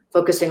just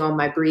focusing on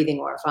my breathing,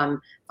 or if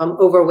I'm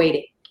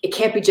overweight, it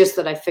can't be just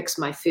that I fix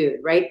my food,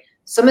 right?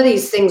 Some of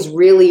these things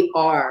really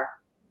are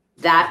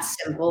that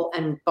simple,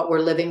 but we're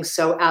living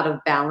so out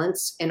of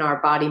balance in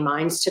our body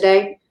minds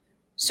today.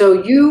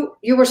 So you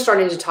were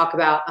starting to talk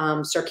about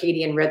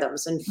circadian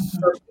rhythms, and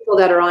for people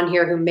that are on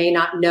here who may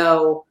not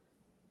know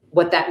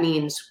what that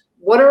means,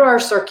 what are our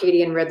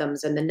circadian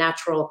rhythms and the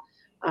natural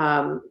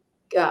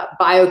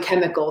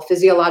biochemical,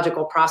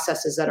 physiological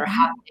processes that are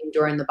happening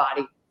during the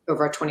body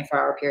over a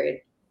 24-hour period?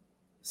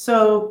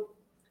 So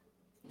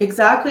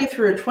exactly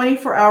through a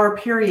 24-hour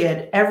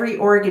period, every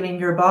organ in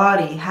your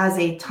body has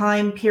a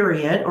time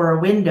period or a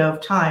window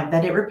of time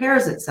that it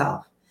repairs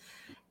itself.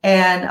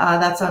 And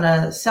that's on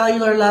a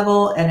cellular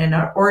level and in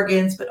our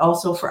organs, but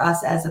also for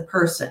us as a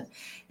person.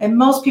 And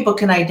most people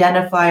can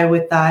identify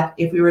with that.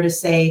 If we were to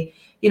say,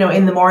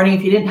 in the morning,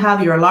 if you didn't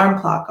have your alarm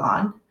clock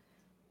on,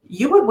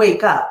 you would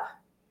wake up.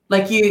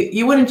 Like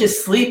you wouldn't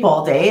just sleep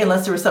all day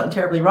unless there was something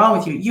terribly wrong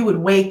with you. You would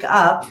wake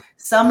up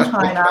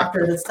sometime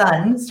after the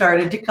sun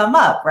started to come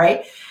up,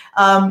 right?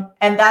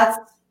 And that's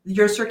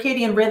your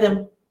circadian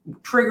rhythm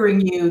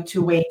triggering you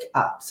to wake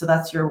up. So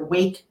that's your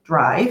wake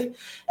drive.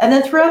 And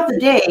then throughout the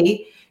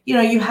day,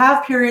 you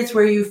have periods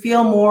where you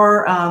feel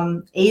more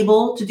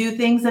able to do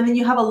things, and then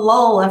you have a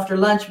lull after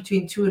lunch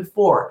between 2 and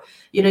 4.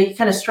 You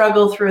kind of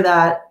struggle through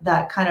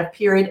that kind of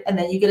period, and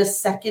then you get a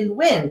second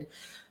wind.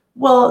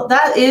 Well,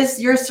 that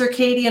is your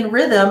circadian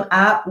rhythm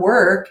at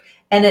work.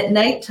 And at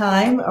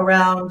nighttime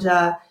around,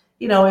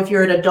 if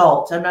you're an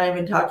adult, I'm not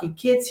even talking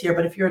kids here,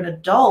 but if you're an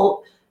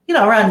adult,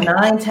 around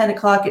 9, 10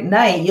 o'clock at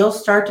night, you'll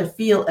start to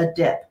feel a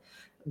dip.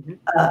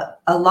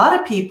 A lot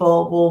of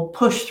people will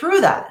push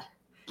through that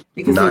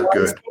because they want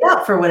to stay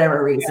up for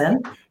whatever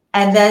reason.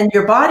 And then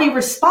your body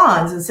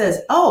responds and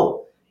says,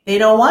 oh, they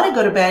don't want to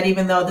go to bed,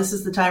 even though this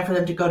is the time for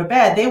them to go to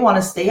bed. They want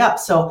to stay up.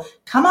 So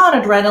come on,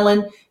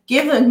 adrenaline.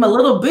 Give them a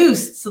little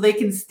boost so they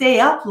can stay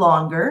up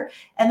longer.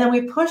 And then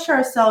we push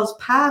ourselves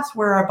past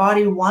where our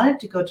body wanted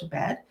to go to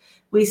bed.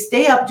 We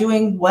stay up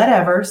doing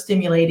whatever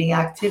stimulating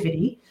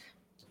activity.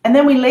 And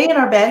then we lay in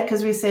our bed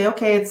because we say,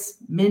 okay, it's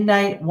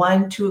midnight,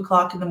 1, 2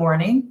 o'clock in the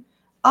morning.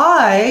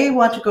 I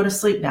want to go to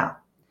sleep now.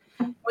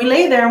 We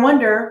lay there and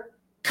wonder,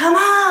 come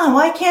on,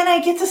 why can't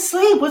I get to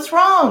sleep? What's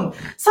wrong?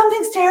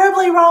 Something's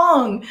terribly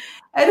wrong.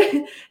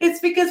 And it's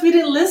because we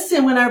didn't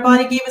listen when our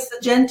body gave us the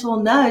gentle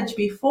nudge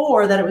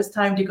before that it was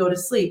time to go to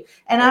sleep.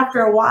 And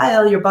after a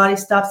while, your body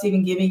stops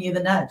even giving you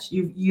the nudge.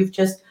 You've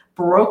just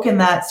broken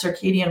that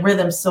circadian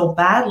rhythm so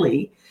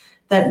badly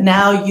that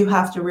now you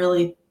have to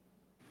really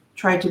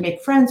try to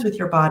make friends with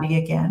your body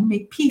again,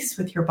 make peace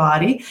with your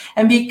body,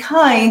 and be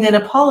kind and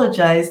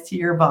apologize to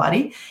your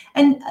body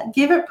and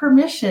give it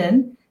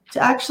permission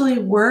to actually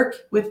work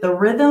with the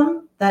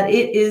rhythm that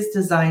it is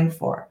designed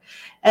for.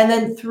 And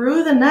then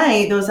through the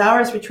night, those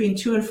hours between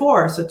 2 and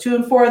 4, so 2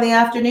 and 4 in the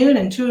afternoon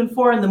and 2 and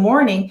 4 in the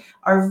morning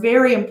are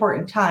very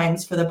important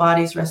times for the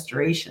body's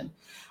restoration.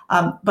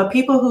 But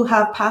people who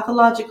have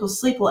pathological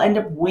sleep will end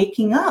up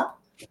waking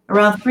up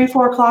around 3,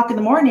 4 o'clock in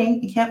the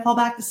morning and can't fall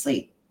back to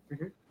sleep.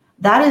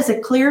 That is a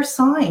clear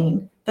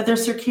sign that their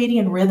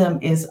circadian rhythm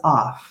is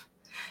off.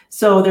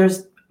 So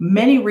there's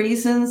many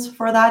reasons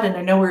for that. And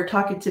I know we're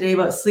talking today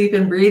about sleep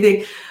and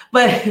breathing,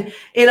 but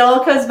it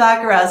all comes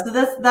back around. So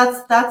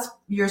that's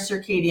your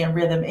circadian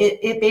rhythm.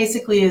 It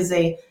basically is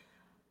a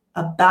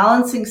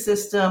balancing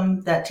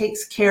system that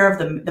takes care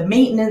of the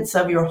maintenance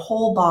of your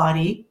whole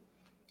body.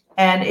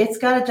 And it's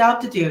got a job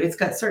to do. It's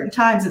got certain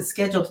times it's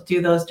scheduled to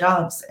do those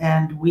jobs,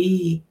 and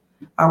we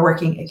are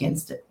working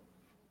against it.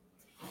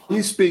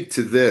 You speak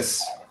to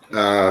this.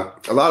 A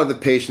lot of the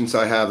patients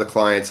I have, the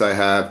clients I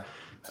have,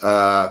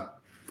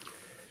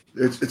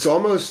 it's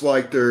almost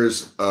like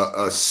there's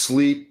a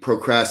sleep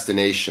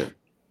procrastination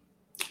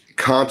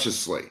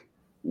consciously,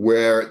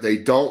 where they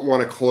don't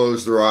want to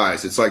close their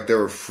eyes. It's like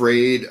they're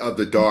afraid of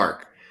the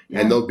dark,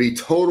 and they'll be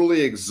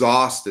totally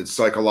exhausted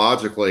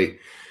psychologically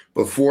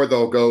before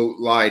they'll go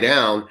lie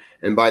down.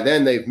 And by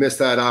then they've missed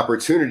that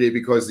opportunity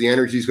because the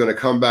energy is going to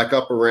come back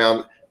up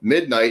around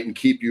midnight and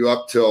keep you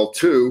up till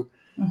 2.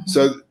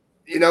 So,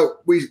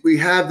 we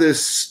have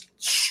this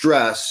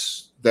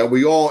stress that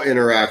we all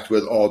interact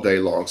with all day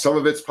long. Some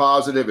of it's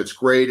positive. It's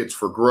great. It's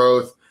for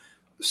growth.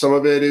 Some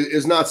of it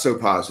is not so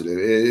positive.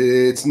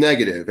 It's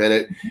negative. And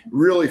it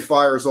really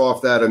fires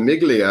off that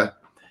amygdala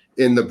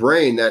in the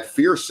brain, that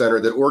fear center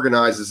that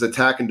organizes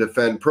attack and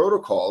defend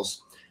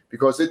protocols,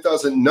 because it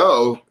doesn't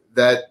know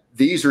that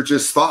these are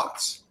just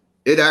thoughts.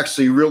 It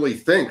actually really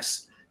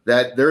thinks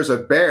that there's a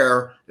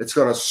bear that's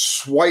going to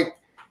swipe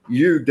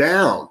you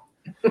down.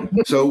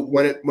 So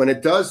when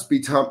it does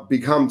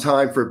become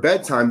time for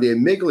bedtime, the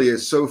amygdala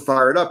is so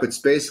fired up, it's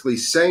basically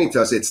saying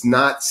to us, it's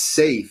not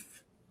safe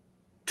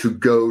to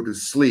go to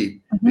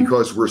sleep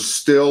because we're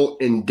still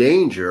in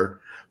danger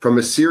from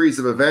a series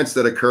of events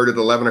that occurred at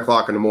 11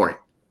 o'clock in the morning.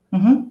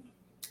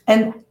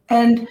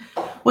 And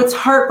what's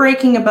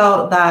heartbreaking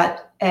about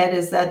that, Ed,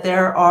 is that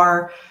there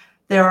are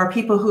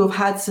people who have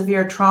had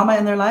severe trauma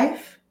in their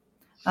life,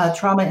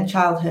 trauma in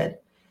childhood,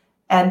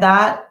 and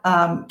that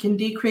can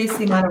decrease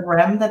the amount of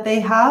REM that they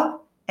have,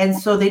 and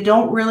so they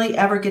don't really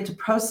ever get to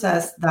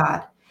process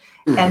that.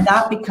 And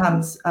that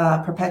becomes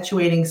a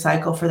perpetuating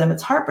cycle for them.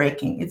 It's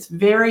heartbreaking. It's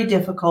very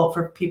difficult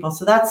for people.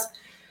 So that's,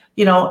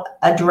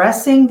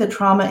 addressing the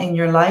trauma in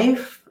your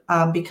life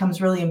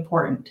becomes really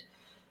important.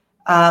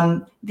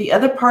 The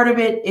other part of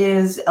it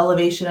is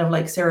elevation of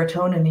like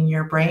serotonin in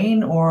your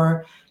brain,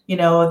 or,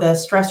 the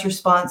stress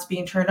response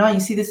being turned on. You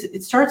see this,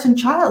 it starts in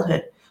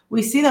childhood.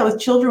 We see that with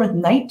children with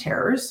night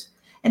terrors,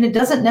 and it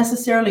doesn't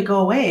necessarily go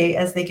away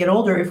as they get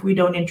older if we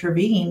don't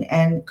intervene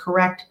and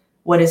correct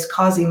what is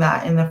causing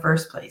that in the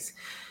first place.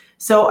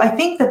 So I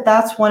think that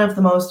that's one of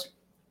the most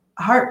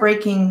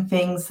heartbreaking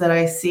things that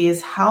I see,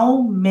 is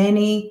how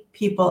many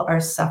people are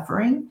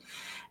suffering.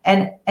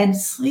 And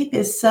sleep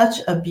is such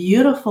a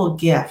beautiful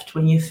gift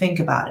when you think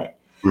about it.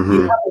 Mm-hmm.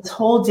 You have this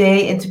whole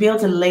day, and to be able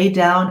to lay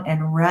down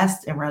and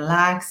rest and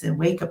relax and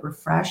wake up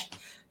refreshed,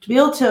 to be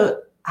able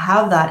to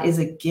have that is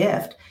a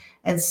gift.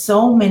 And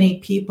so many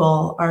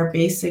people are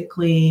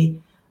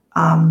basically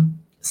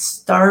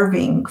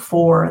starving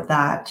for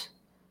that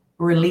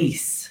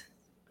release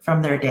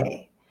from their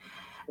day.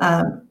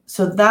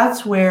 So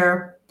that's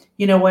where,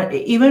 even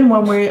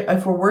when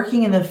if we're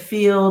working in the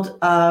field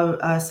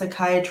of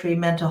psychiatry,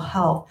 mental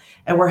health,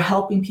 and we're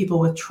helping people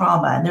with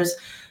trauma, and there's,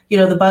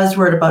 the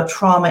buzzword about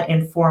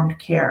trauma-informed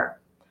care.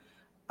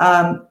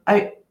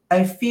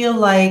 I feel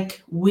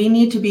like we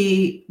need to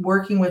be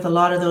working with a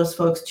lot of those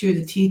folks too,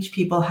 to teach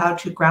people how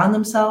to ground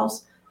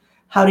themselves,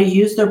 how to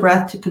use their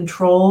breath to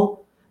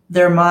control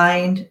their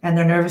mind and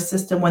their nervous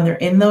system when they're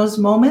in those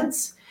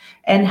moments,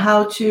 and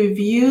how to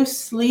view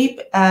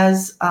sleep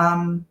as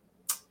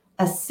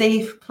a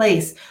safe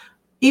place.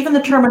 Even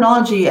the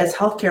terminology as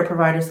healthcare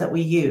providers that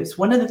we use.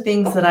 One of the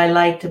things that I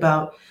liked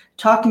about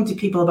talking to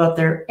people about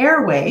their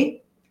airway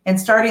and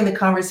starting the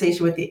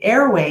conversation with the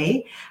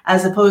airway,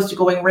 as opposed to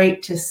going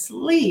right to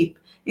sleep,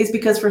 is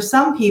because for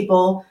some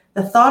people,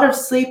 the thought of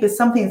sleep is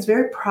something that's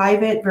very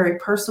private, very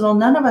personal.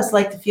 None of us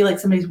like to feel like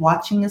somebody's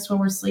watching us when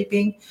we're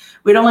sleeping.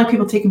 We don't like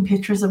people taking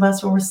pictures of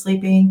us when we're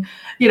sleeping.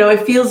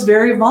 It feels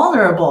very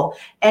vulnerable.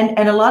 And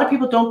a lot of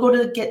people don't go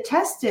to get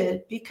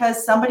tested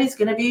because somebody's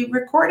going to be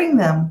recording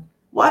them,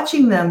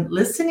 watching them,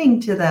 listening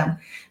to them.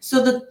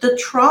 So the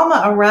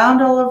trauma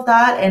around all of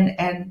that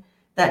and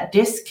that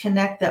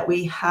disconnect that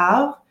we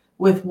have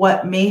with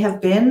what may have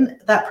been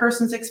that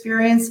person's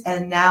experience,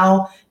 and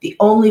now the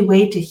only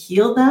way to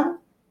heal them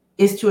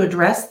is to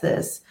address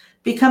this,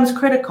 becomes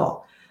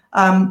critical.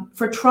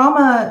 For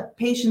trauma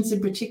patients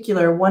in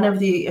particular, one of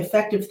the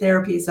effective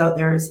therapies out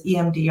there is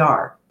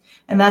EMDR,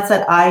 and that's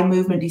that eye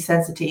movement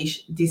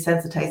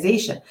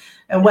desensitization.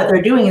 And what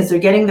they're doing is they're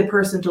getting the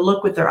person to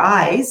look with their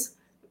eyes,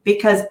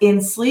 because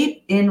in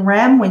sleep, in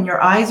REM, when your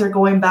eyes are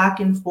going back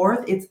and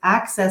forth, it's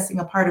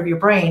accessing a part of your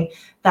brain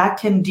that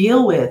can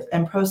deal with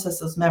and process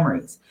those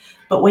memories.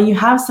 But when you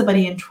have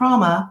somebody in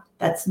trauma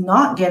that's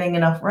not getting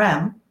enough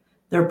REM,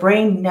 their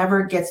brain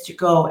never gets to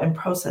go and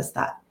process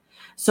that.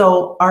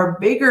 So our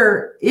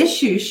bigger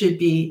issue should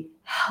be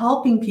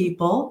helping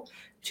people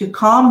to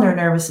calm their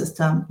nervous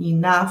system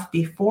enough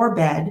before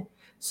bed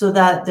so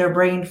that their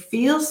brain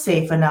feels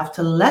safe enough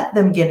to let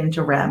them get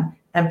into REM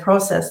and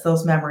process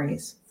those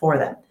memories for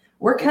them.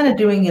 We're kind of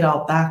doing it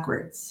all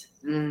backwards.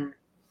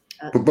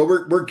 But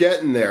we're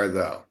getting there,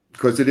 though,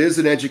 because it is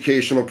an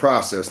educational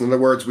process. In other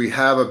words, we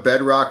have a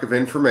bedrock of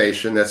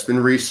information that's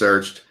been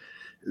researched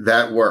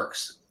that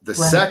works. The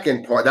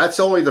second part, that's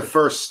only the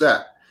first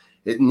step.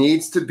 It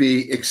needs to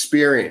be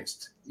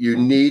experienced. You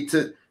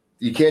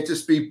can't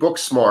just be book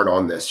smart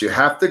on this. You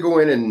have to go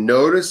in and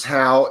notice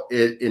how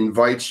it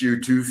invites you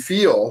to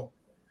feel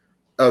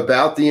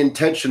about the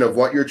intention of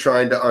what you're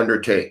trying to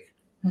undertake.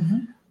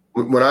 Mm-hmm.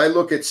 When I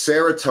look at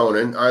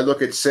serotonin,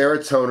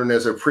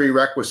 as a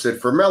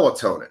prerequisite for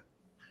melatonin.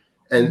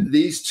 And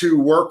these two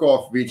work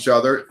off of each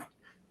other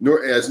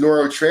as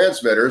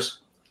neurotransmitters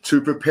to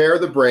prepare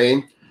the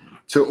brain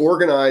to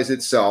organize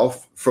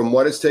itself from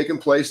what has taken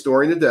place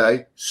during the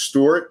day,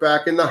 store it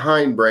back in the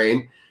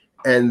hindbrain,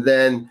 and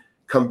then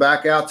come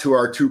back out to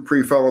our two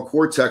prefrontal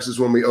cortexes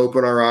when we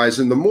open our eyes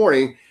in the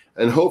morning,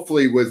 and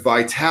hopefully with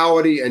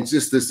vitality and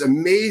just this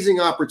amazing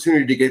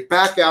opportunity to get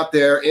back out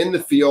there in the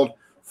field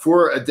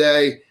for a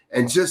day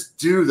and just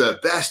do the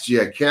best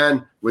you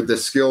can with the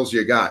skills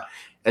you got,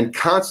 and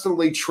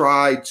constantly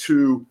try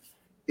to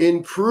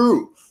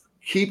improve,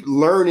 keep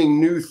learning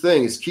new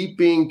things, keep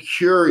being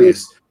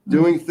curious,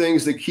 doing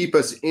things that keep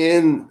us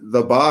in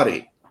the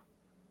body.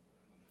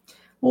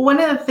 Well,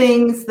 one of the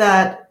things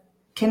that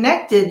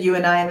connected you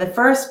and I in the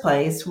first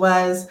place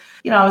was,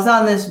 I was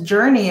on this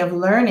journey of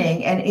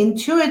learning, and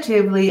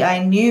intuitively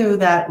I knew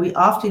that we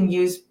often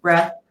use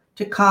breath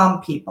to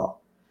calm people.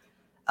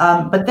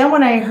 But then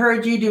when I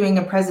heard you doing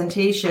a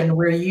presentation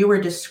where you were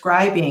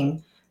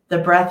describing the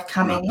breath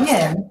coming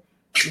in,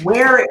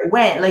 where it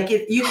went,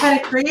 you kind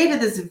of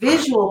created this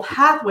visual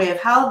pathway of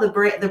how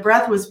the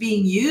breath was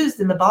being used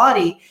in the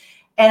body.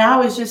 And I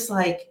was just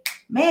like,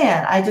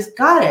 man, I just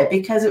got it,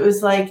 because it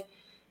was like,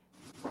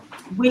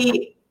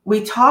 we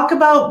talk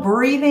about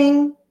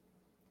breathing,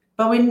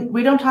 but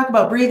we don't talk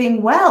about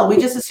breathing well. We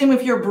just assume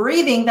if you're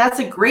breathing, that's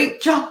a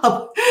great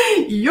job.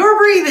 You're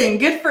breathing,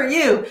 good for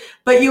you.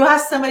 But you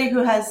ask somebody who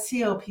has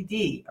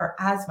COPD or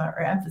asthma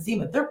or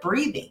emphysema, they're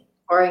breathing.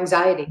 Or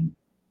anxiety.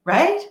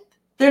 Right?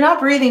 They're not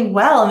breathing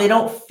well and they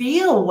don't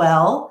feel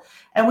well.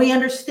 And we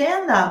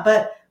understand that,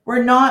 but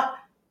we're not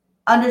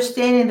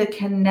understanding the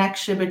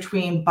connection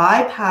between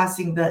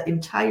bypassing the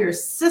entire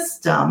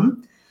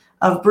system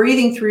of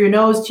breathing through your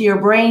nose to your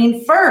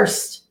brain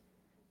first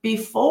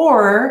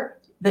before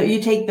that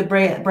you take the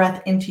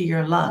breath into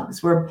your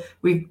lungs.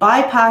 We've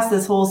bypassed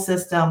this whole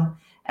system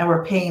and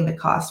we're paying the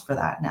cost for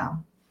that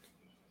now.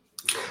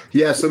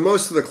 Yeah, so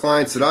most of the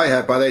clients that I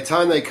have, by the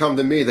time they come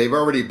to me, they've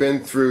already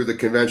been through the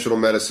conventional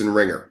medicine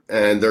ringer,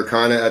 and they're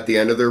kind of at the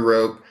end of their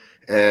rope,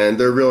 and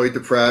they're really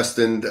depressed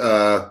and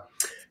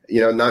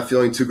not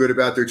feeling too good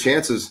about their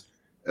chances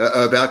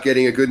about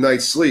getting a good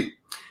night's sleep.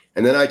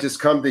 And then I just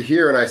come to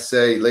here and I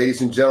say,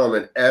 ladies and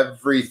gentlemen,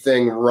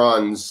 everything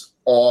runs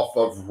off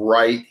of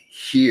right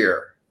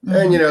here.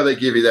 Mm-hmm. And, they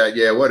give you that,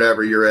 yeah,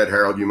 whatever, you're Ed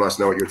Harold, you must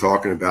know what you're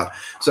talking about.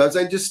 So I'm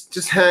saying,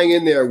 just hang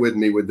in there with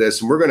me with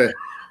this. And we're going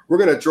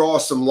to draw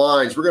some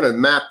lines. We're going to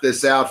map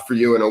this out for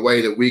you in a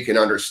way that we can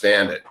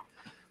understand it.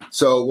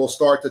 So we'll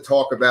start to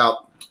talk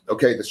about,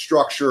 the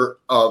structure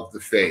of the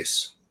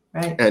face,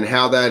 right, and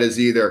how that is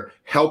either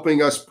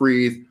helping us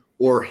breathe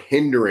or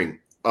hindering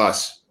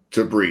us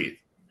to breathe.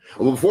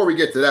 Well, before we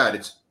get to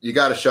that, you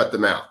got to shut the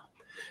mouth.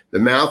 The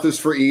mouth is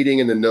for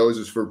eating and the nose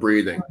is for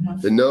breathing.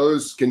 Mm-hmm. The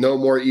nose can no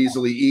more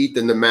easily eat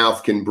than the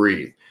mouth can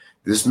breathe.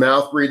 This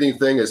mouth breathing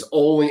thing is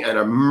only an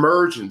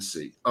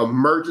emergency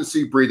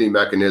breathing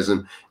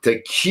mechanism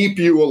to keep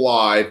you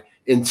alive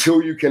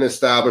until you can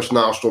establish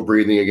nostril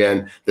breathing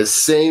again, the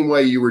same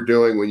way you were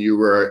doing when you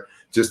were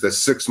just a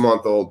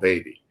 6-month-old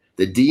baby.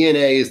 The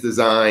DNA is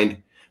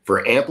designed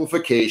for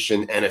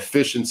amplification and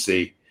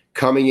efficiency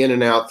coming in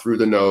and out through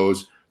the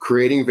nose,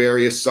 creating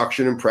various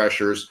suction and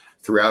pressures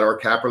throughout our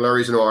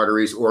capillaries and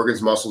arteries,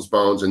 organs, muscles,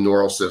 bones, and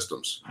neural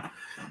systems.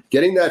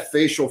 Getting that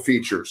facial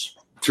features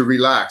to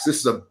relax. This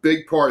is a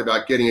big part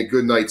about getting a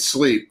good night's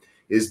sleep,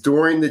 is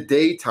during the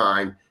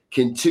daytime,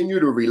 continue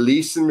to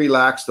release and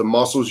relax the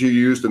muscles you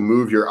use to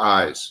move your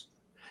eyes.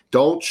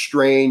 Don't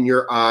strain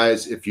your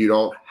eyes if you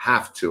don't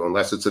have to,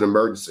 unless it's an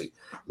emergency.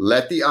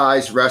 Let the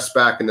eyes rest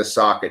back in the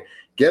socket.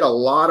 Get a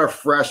lot of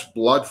fresh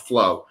blood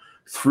flow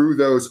through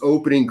those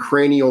opening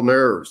cranial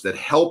nerves that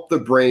help the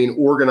brain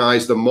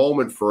organize the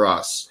moment for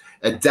us,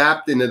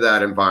 adapt into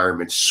that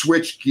environment,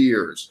 switch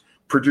gears,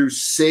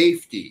 produce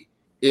safety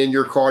in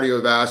your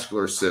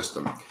cardiovascular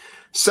system.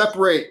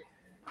 Separate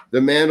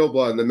the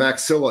mandible and the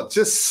maxilla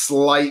just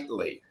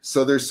slightly.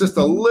 So there's just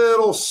a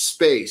little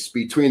space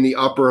between the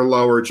upper and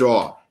lower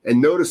jaw. And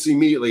notice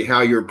immediately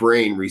how your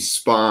brain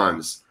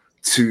responds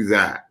to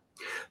that.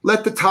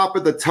 Let the top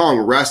of the tongue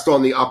rest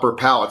on the upper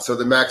palate. So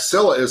the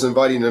maxilla is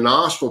inviting the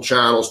nostril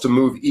channels to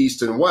move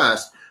east and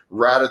west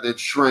rather than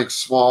shrink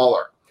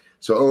smaller.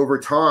 So over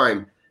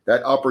time,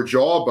 that upper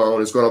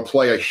jawbone is going to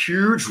play a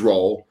huge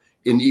role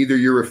in either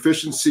your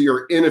efficiency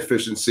or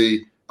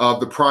inefficiency of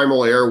the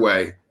primal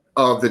airway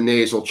of the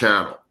nasal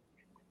channel.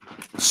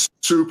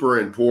 Super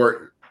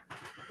important.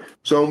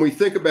 So when we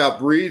think about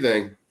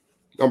breathing,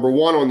 number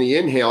one, on the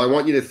inhale, I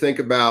want you to think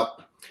about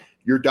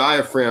your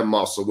diaphragm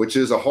muscle, which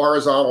is a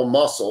horizontal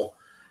muscle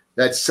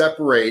that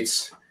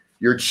separates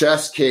your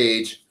chest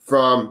cage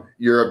from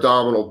your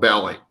abdominal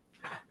belly.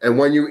 And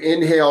when you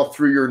inhale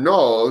through your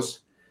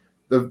nose,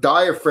 the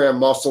diaphragm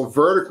muscle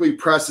vertically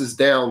presses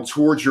down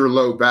towards your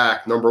low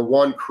back, number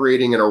one,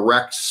 creating an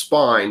erect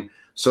spine.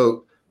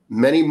 So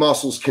many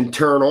muscles can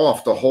turn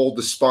off to hold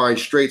the spine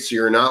straight so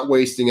you're not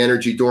wasting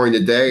energy during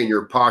the day and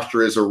your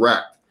posture is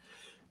erect.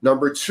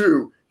 Number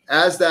two,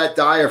 as that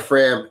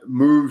diaphragm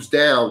moves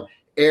down,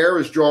 air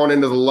is drawn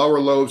into the lower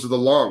lobes of the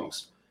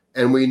lungs.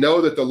 And we know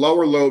that the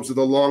lower lobes of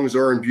the lungs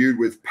are imbued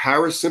with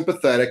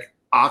parasympathetic,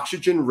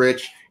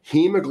 oxygen-rich,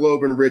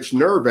 hemoglobin-rich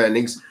nerve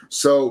endings.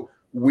 So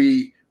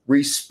we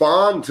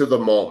respond to the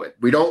moment.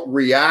 We don't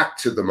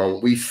react to the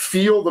moment. We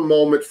feel the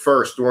moment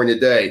first during the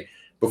day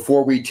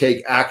before we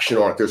take action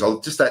on it. There's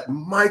just that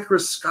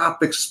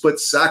microscopic split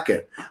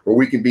second where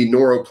we can be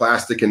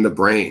neuroplastic in the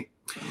brain.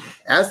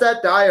 As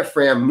that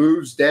diaphragm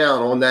moves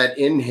down on that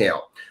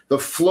inhale, the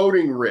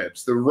floating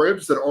ribs, the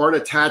ribs that aren't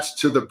attached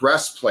to the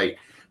breastplate,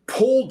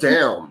 pull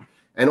down.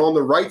 And on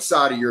the right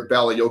side of your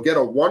belly, you'll get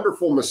a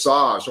wonderful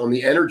massage on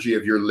the energy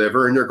of your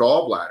liver and your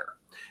gallbladder.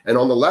 And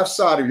on the left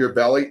side of your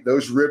belly,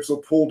 those ribs will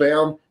pull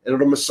down and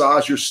it'll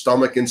massage your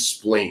stomach and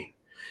spleen.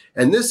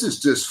 And this is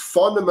just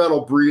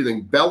fundamental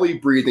breathing, belly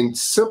breathing,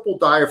 simple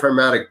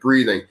diaphragmatic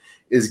breathing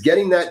is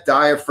getting that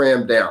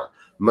diaphragm down.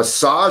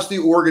 Massage the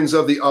organs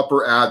of the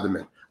upper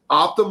abdomen.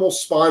 Optimal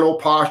spinal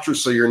posture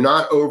so you're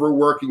not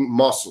overworking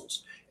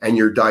muscles and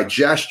your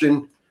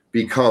digestion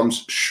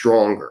becomes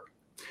stronger.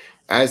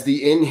 As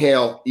the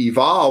inhale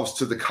evolves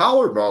to the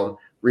collarbone,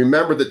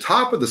 remember the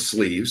top of the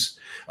sleeves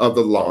of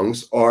the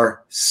lungs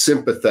are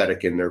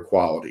sympathetic in their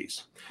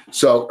qualities.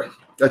 So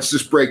let's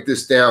just break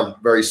this down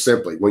very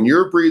simply. When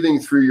you're breathing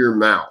through your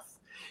mouth,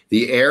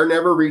 the air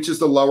never reaches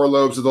the lower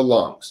lobes of the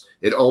lungs.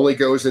 It only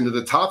goes into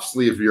the top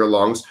sleeve of your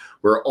lungs,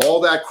 where all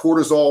that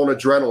cortisol and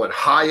adrenaline,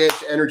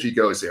 high-edge energy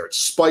goes there. It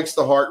spikes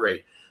the heart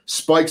rate,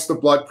 spikes the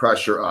blood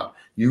pressure up.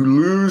 You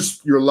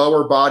lose your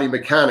lower body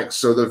mechanics,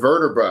 so the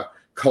vertebra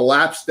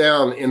collapse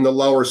down in the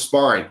lower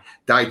spine.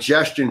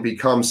 Digestion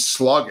becomes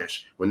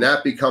sluggish. When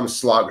that becomes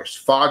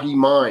sluggish, foggy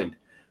mind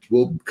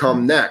will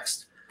come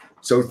next.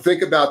 So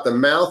think about the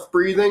mouth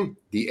breathing.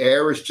 The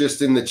air is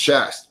just in the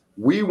chest.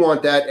 We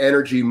want that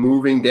energy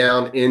moving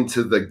down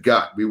into the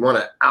gut. We want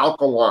to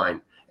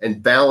alkaline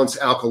and balance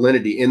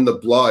alkalinity in the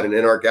blood and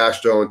in our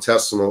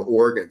gastrointestinal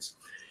organs.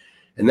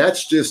 And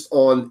that's just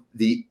on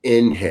the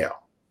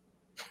inhale.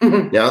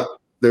 Now,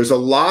 there's a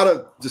lot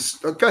of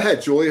go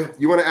ahead, Julia.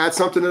 You want to add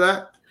something to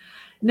that?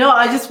 No,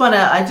 I just want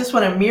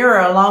to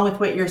mirror along with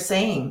what you're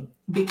saying,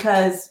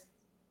 because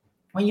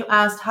when you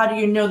asked, how do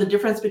you know the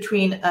difference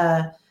between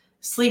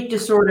sleep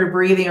disordered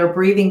breathing or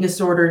breathing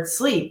disordered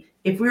sleep?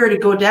 If we were to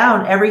go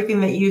down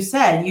everything that you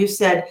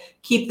said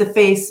keep the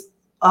face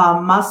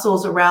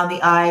muscles around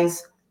the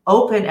eyes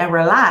open and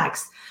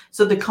relaxed.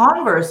 So the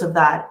converse of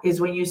that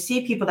is when you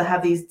see people that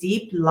have these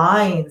deep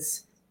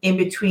lines in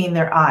between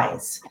their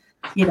eyes,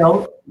 you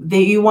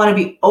want to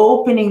be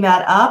opening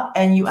that up,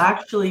 and you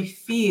actually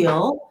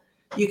feel,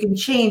 you can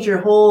change your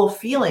whole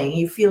feeling.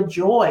 You feel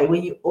joy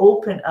when you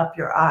open up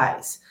your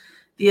eyes.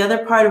 The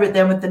other part of it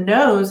then with the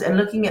nose and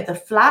looking at the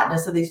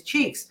flatness of these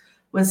cheeks,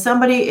 when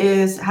somebody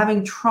is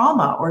having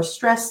trauma or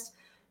stressed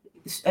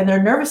and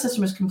their nervous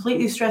system is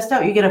completely stressed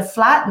out, you get a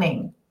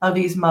flattening of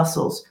these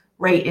muscles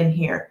right in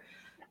here.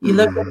 You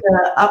look at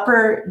the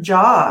upper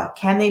jaw.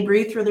 Can they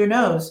breathe through their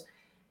nose?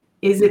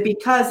 Is it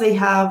because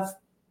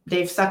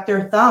they've sucked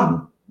their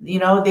thumb?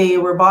 They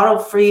were bottle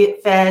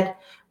fed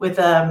with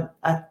I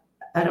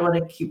don't want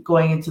to keep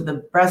going into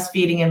the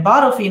breastfeeding and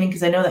bottle feeding,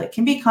 because I know that it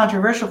can be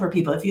controversial for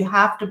people if you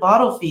have to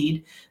bottle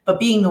feed, but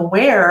being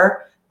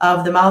aware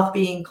of the mouth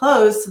being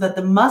closed so that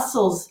the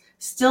muscles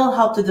still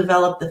help to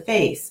develop the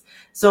face.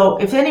 So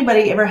if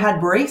anybody ever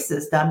had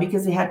braces done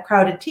because they had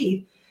crowded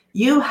teeth,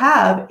 you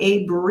have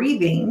a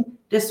breathing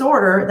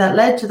disorder that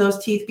led to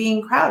those teeth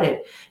being crowded.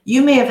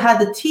 You may have had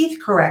the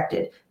teeth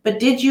corrected, but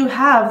did you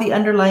have the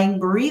underlying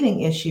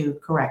breathing issue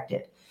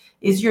corrected?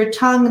 Is your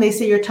tongue, they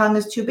say your tongue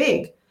is too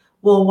big.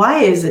 Well,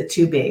 why is it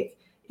too big?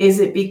 Is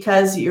it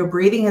because your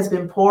breathing has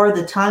been poor?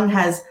 The tongue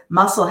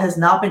muscle has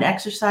not been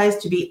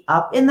exercised to be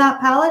up in that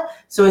palate,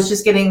 so it's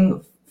just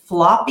getting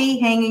floppy,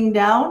 hanging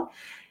down.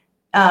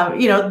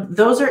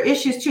 Those are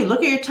issues too.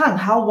 Look at your tongue.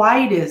 How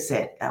wide is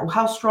it?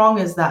 How strong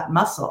is that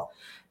muscle?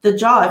 The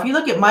jaw, if you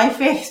look at my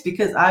face,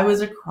 because I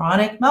was a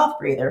chronic mouth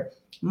breather,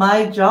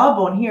 my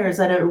jawbone here is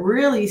at a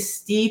really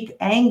steep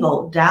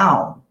angle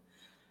down.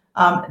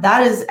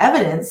 That is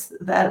evidence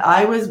that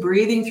I was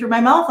breathing through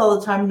my mouth all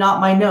the time, not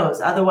my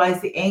nose. Otherwise,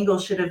 the angle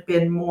should have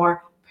been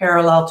more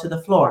parallel to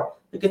the floor.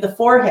 Look at the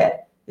forehead.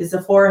 Is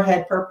the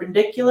forehead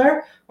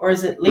perpendicular, or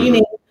is it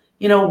leaning,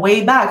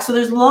 way back? So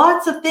there's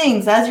lots of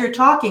things. As you're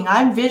talking,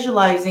 I'm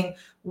visualizing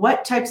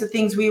what types of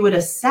things we would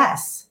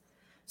assess,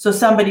 so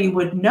somebody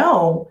would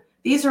know.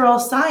 These are all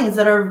signs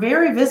that are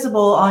very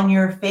visible on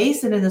your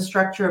face and in the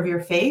structure of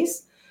your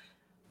face.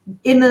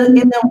 In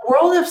the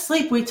world of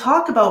sleep, we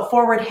talk about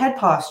forward head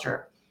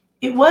posture.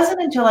 It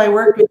wasn't until I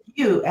worked with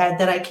you, Ed,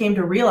 that I came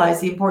to realize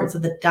the importance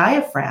of the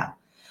diaphragm,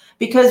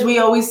 because we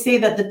always say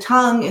that the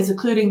tongue is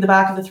occluding the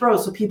back of the throat,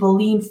 so people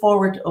lean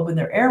forward to open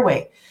their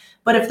airway.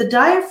 But if the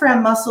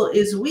diaphragm muscle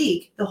is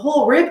weak, the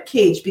whole rib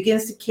cage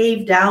begins to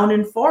cave down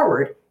and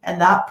forward, and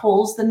that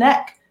pulls the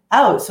neck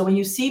out. So when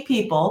you see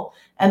people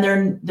and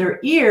their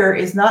ear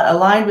is not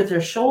aligned with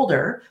their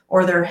shoulder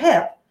or their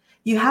hip,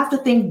 you have to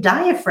think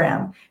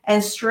diaphragm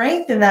and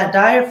strengthen that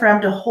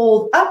diaphragm to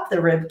hold up the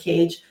rib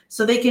cage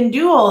so they can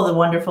do all the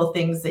wonderful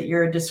things that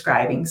you're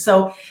describing.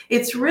 So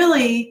it's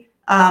really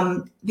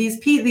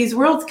these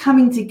worlds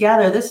coming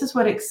together. This is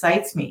what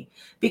excites me,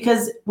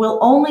 because we'll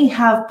only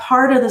have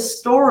part of the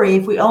story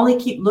if we only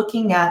keep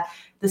looking at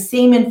the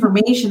same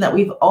information that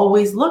we've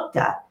always looked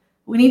at.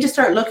 We need to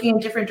start looking in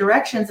different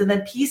directions and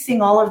then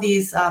piecing all of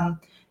these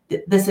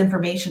this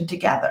information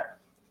together.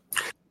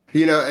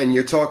 And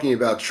you're talking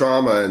about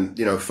trauma,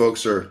 and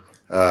folks are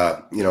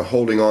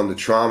holding on to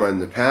trauma in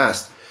the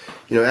past.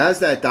 As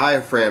that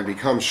diaphragm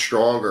becomes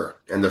stronger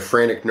and the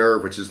phrenic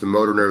nerve, which is the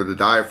motor nerve of the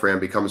diaphragm,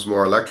 becomes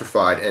more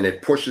electrified, and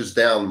it pushes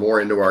down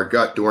more into our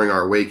gut during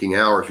our waking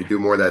hour, if you do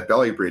more of that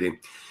belly breathing,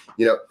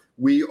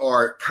 we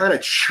are kind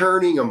of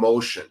churning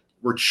emotion.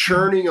 We're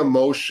churning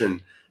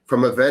emotion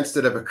from events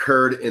that have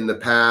occurred in the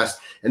past.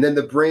 And then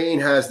the brain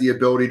has the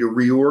ability to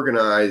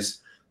reorganize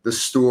the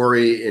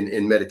story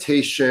in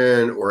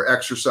meditation or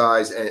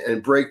exercise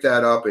and break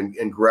that up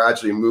and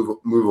gradually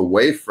move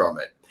away from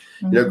it.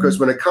 Because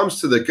when it comes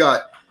to the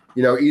gut,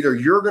 either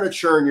you're going to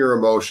churn your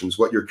emotions,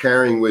 what you're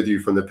carrying with you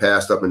from the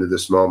past up into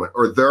this moment,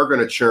 or they're going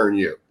to churn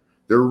you.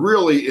 There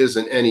really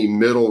isn't any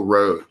middle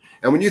road.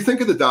 And when you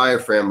think of the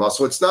diaphragm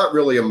muscle, it's not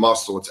really a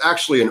muscle. It's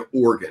actually an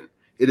organ.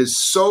 It is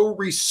so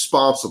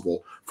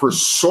responsible for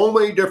so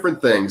many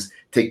different things,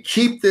 to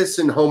keep this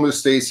in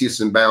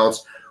homeostasis and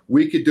balance,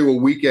 we could do a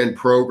weekend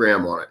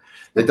program on it.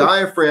 The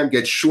diaphragm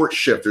gets short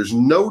shift. There's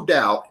no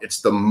doubt it's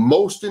the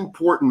most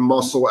important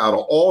muscle out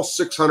of all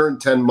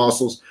 610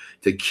 muscles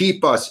to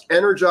keep us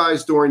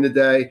energized during the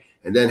day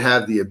and then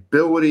have the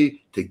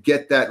ability to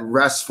get that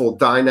restful,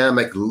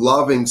 dynamic,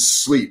 loving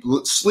sleep.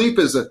 Sleep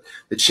is a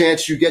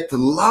chance you get to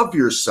love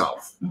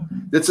yourself.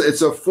 Mm-hmm.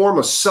 It's a form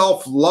of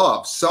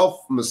self-love,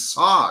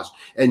 self-massage,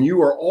 and we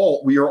are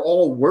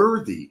all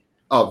worthy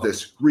of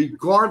this,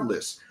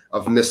 regardless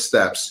of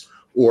missteps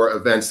or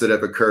events that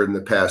have occurred in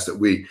the past that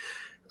we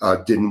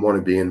didn't want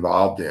to be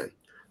involved in.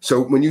 So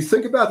when you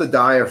think about the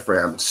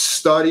diaphragm,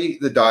 study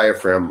the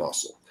diaphragm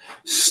muscle.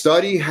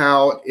 Study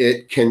how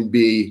it can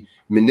be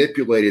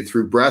manipulated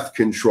through breath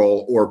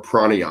control or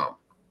pranayama.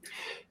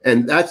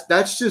 And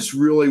that's just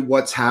really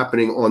what's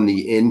happening on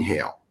the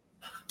inhale.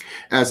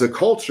 As a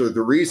culture,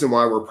 the reason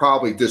why we're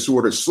probably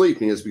disordered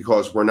sleeping is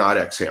because we're not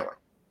exhaling.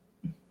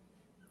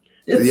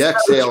 The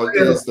exhale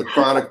is the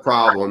chronic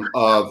problem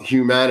of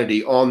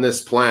humanity on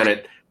this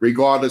planet,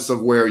 regardless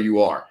of where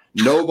you are.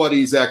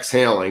 Nobody's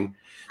exhaling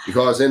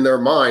because in their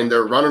mind,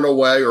 they're running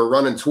away or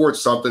running towards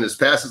something as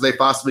fast as they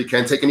possibly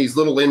can, taking these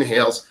little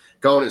inhales,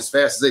 going as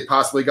fast as they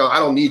possibly go. I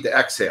don't need to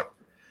exhale.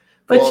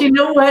 But you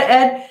know what,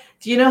 Ed?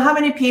 Do you know how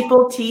many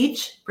people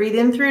teach? Breathe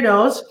in through your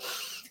nose,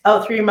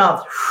 out through your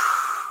mouth.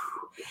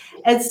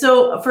 And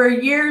so for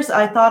years,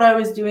 I thought I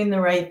was doing the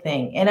right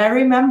thing. And I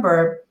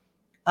remember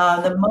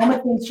the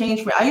moment things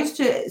changed for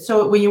me.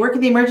 So when you work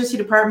in the emergency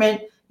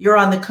department, you're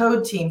on the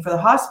code team for the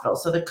hospital.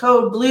 So the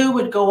code blue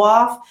would go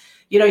off,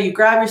 you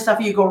grab your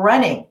stuff, you go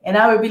running. And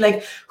I would be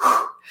like,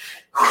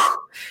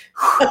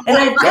 and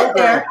I'd get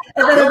there,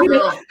 and then I'd be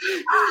like,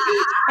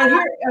 and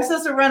here I'm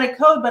supposed to run a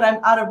code, but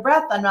I'm out of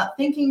breath. I'm not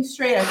thinking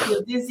straight. I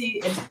feel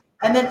dizzy.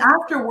 And then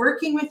after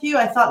working with you,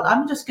 I thought,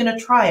 I'm just going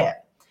to try it.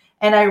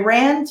 And I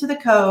ran to the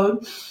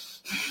code,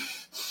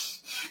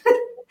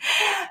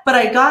 but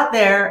I got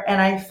there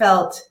and I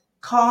felt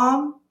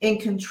calm, in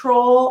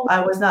control. I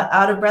was not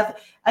out of breath.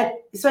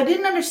 So I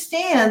didn't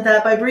understand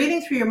that by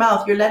breathing through your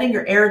mouth, you're letting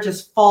your air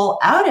just fall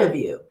out of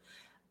you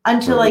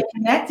until I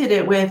connected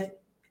it with,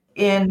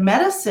 in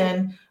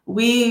medicine,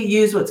 we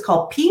use what's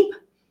called PEEP.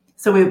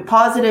 So we have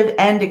positive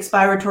end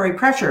expiratory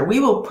pressure. We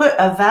will put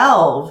a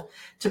valve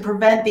to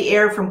prevent the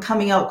air from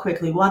coming out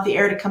quickly. We want the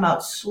air to come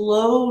out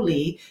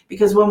slowly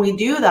because when we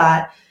do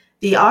that,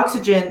 the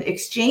oxygen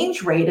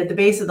exchange rate at the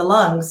base of the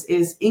lungs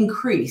is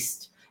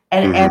increased.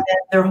 And then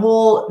their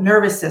whole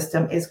nervous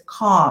system is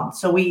calm.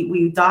 So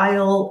we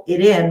dial it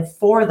in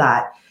for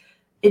that.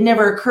 It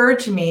never occurred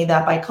to me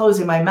that by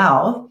closing my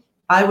mouth,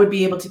 I would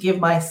be able to give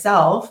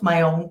myself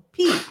my own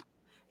PEEP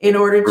in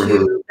order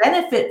to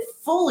benefit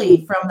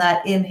fully from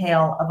that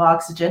inhale of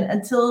oxygen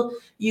until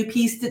you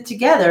pieced it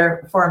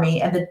together for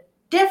me. And the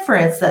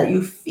difference that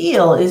you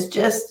feel is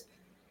just,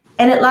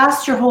 and it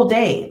lasts your whole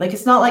day. Like,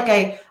 it's not like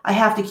I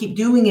have to keep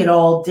doing it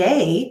all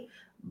day.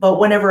 But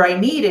whenever I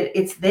need it,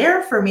 it's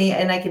there for me,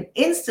 and I can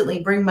instantly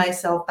bring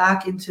myself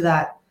back into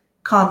that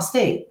calm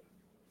state.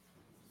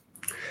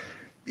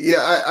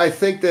 Yeah, I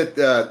think that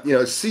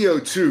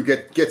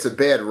CO2 gets a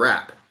bad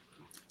rap,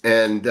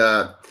 and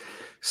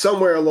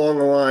somewhere along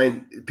the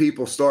line,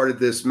 people started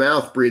this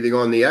mouth breathing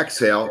on the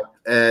exhale,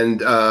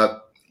 and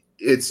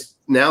it's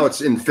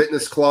in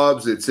fitness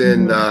clubs, it's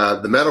in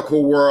the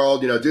medical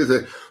world. Do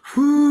the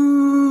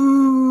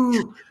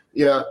whoo,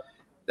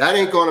 that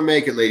ain't going to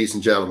make it, ladies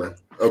and gentlemen.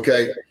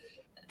 Okay.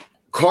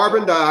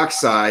 Carbon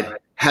dioxide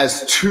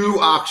has 2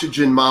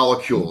 oxygen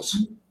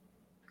molecules.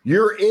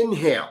 Your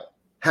inhale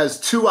has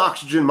 2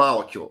 oxygen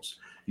molecules.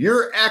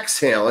 You're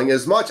exhaling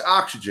as much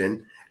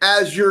oxygen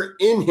as you're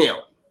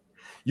inhaling.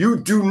 You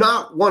do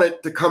not want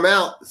it to come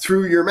out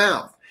through your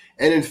mouth.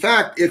 And in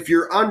fact, if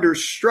you're under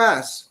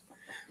stress,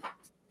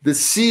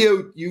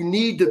 you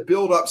need to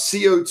build up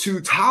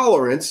CO2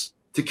 tolerance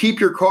to keep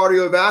your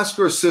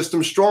cardiovascular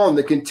system strong,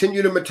 to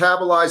continue to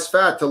metabolize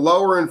fat, to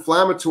lower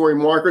inflammatory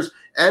markers,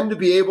 and to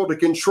be able to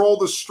control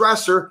the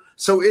stressor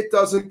so it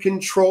doesn't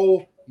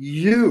control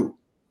you.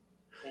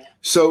 Yeah.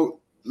 So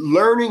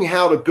learning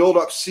how to build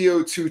up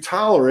CO2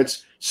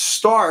 tolerance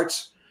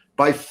starts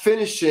by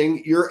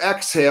finishing your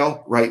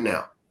exhale right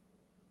now.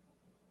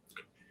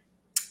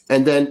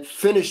 And then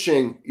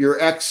finishing your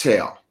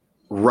exhale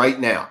right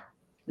now.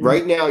 Mm-hmm.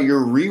 Right now,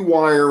 you're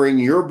rewiring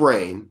your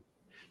brain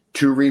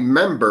to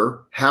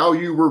remember how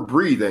you were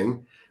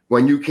breathing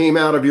when you came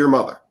out of your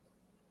mother.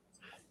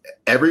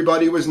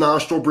 Everybody was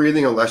nostril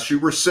breathing unless you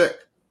were sick.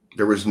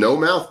 There was no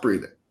mouth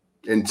breathing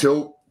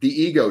until the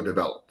ego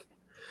developed.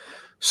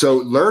 So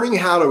learning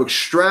how to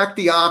extract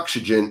the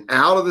oxygen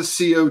out of the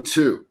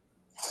CO2,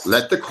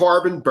 let the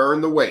carbon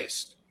burn the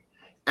waste,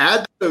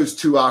 add those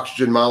 2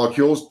 oxygen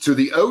molecules to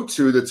the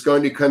O2 that's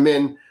going to come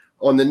in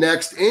on the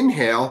next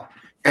inhale,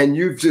 and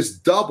you've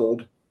just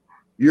doubled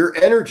your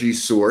energy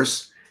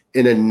source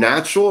in a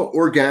natural,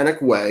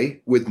 organic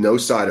way with no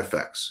side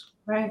effects.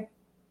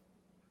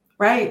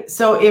 Right.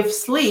 So if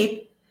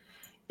sleep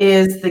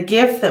is the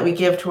gift that we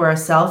give to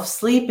ourselves,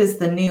 sleep is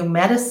the new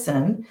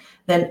medicine,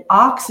 then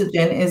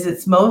oxygen is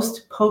its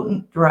most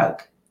potent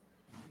drug.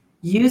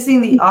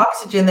 using the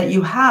oxygen that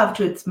you have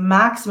to its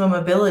maximum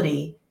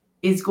ability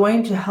is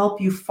going to help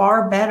you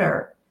far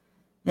better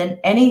than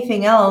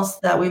anything else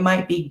that we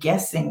might be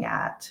guessing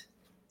at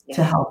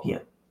to help you.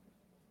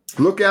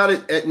 Look at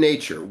it at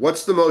nature.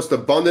 What's the most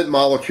abundant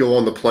molecule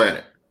on the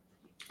planet?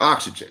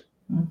 Oxygen.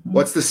 Mm-hmm.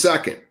 What's the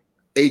second?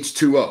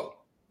 H2O.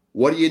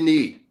 What do you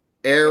need?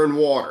 Air and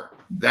water.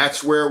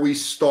 That's where we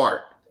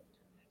start.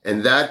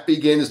 And that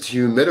begins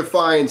to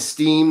humidify and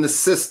steam the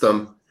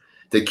system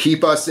to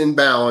keep us in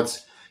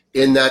balance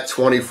in that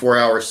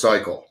 24-hour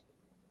cycle.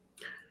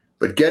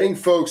 But getting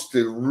folks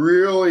to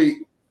really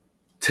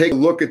take a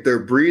look at their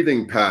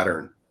breathing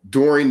pattern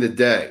during the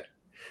day,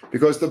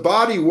 because the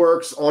body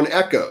works on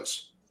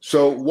echoes.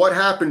 So what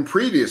happened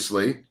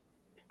previously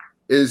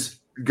is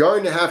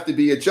going to have to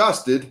be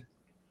adjusted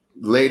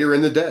later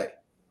in the day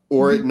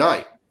or at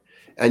night.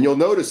 And you'll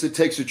notice it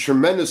takes a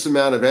tremendous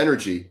amount of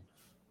energy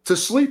to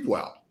sleep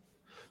well.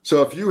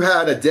 So if you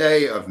had a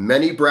day of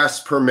many breaths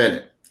per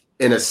minute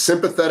in a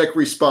sympathetic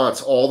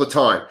response all the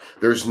time,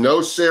 there's no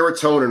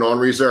serotonin on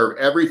reserve.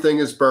 Everything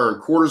is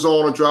burned.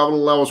 Cortisol and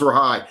adrenaline levels are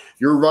high.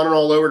 You're running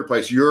all over the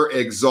place. You're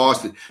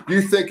exhausted.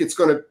 You think it's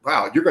going to,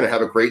 wow, you're going to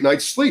have a great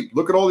night's sleep.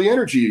 Look at all the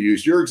energy you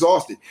use. You're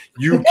exhausted.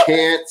 You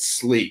can't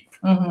sleep.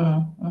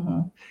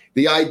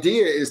 The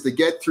idea is to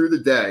get through the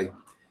day,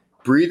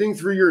 breathing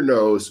through your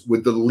nose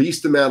with the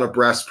least amount of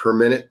breaths per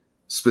minute.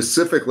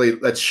 Specifically,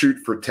 let's shoot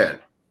for 10.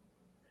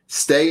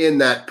 Stay in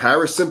that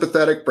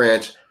parasympathetic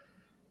branch.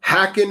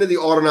 Hack into the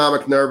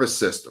autonomic nervous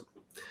system.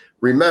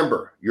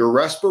 Remember, your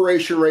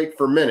respiration rate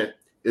per minute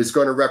is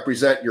going to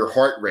represent your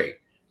heart rate.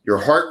 Your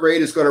heart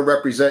rate is going to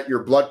represent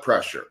your blood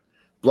pressure.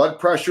 Blood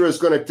pressure is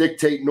going to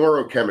dictate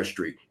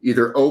neurochemistry,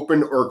 either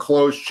open or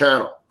closed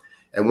channel.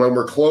 And when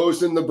we're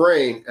closed in the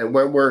brain and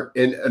when we're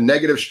in a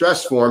negative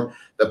stress form,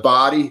 the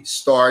body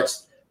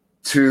starts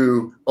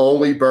to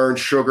only burn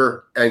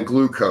sugar and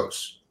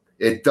glucose.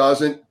 It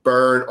doesn't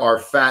burn our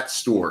fat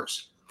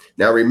stores.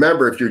 Now,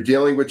 remember, if you're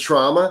dealing with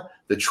trauma,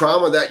 the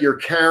trauma that you're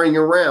carrying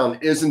around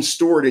isn't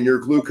stored in your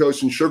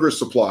glucose and sugar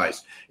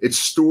supplies. It's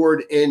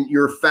stored in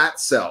your fat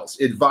cells.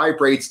 It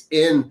vibrates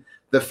in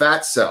the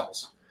fat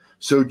cells.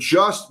 So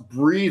just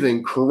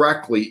breathing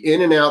correctly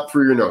in and out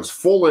through your nose,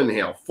 full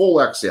inhale,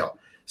 full exhale.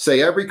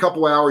 Say every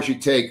couple hours you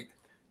take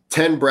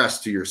 10 breaths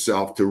to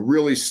yourself to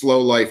really slow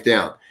life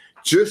down.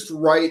 Just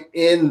right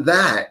in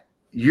that,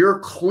 you're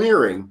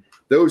clearing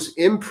those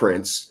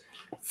imprints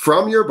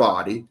from your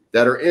body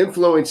that are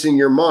influencing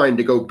your mind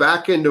to go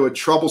back into a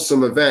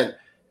troublesome event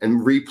and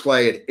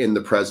replay it in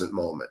the present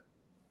moment.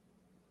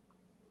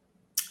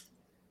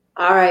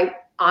 All right,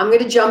 I'm going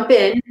to jump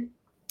in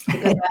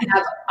because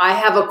I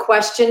have a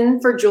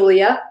question for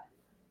Julia.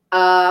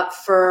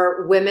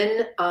 For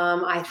women,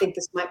 I think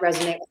this might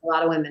resonate with a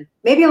lot of women,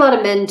 maybe a lot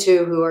of men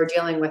too, who are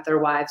dealing with their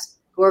wives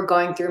who are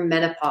going through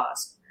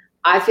menopause.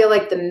 I feel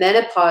like the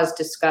menopause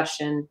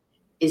discussion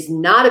is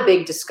not a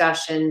big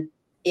discussion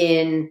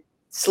in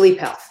sleep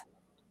health,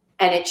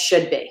 and it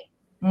should be.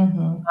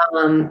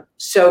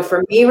 So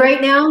for me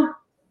right now,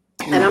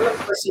 and I'm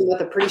a person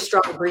with a pretty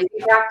strong breathing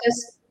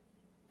practice,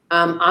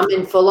 I'm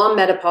in full-on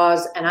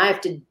menopause, and I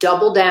have to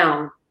double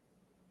down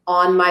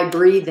on my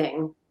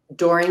breathing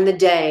during the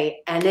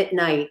day and at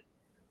night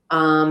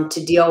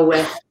to deal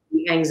with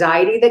the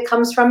anxiety that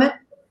comes from it.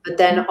 But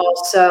then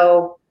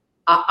also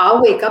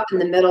I'll wake up in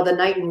the middle of the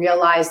night and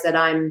realize that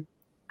I'm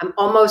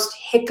almost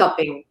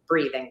hiccuping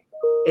breathing.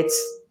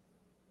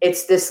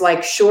 It's this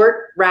like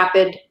short,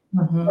 rapid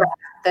breath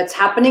that's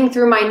happening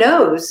through my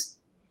nose,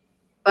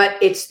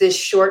 but it's this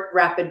short,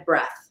 rapid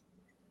breath.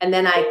 And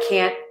then I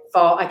can't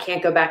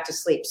go back to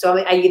sleep. So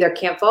I either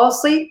can't fall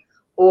asleep,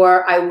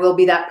 or I will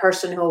be that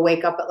person who will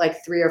wake up at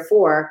like 3 or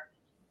 4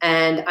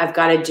 and I've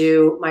got to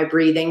do my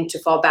breathing to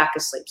fall back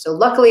asleep. So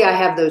luckily I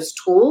have those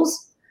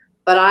tools,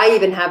 but I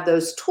even have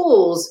those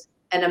tools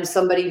and I'm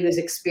somebody who's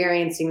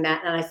experiencing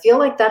that. And I feel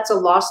like that's a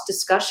lost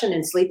discussion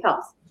in sleep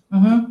health.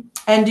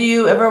 And do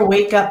you ever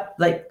wake up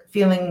like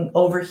feeling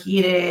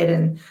overheated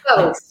and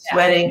like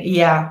sweating?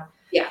 Yeah.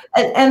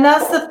 And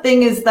that's the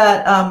thing is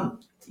that,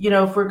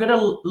 if we're going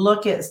to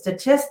look at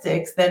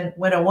statistics, then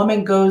when a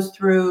woman goes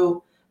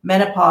through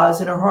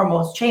menopause and her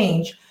hormones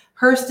change,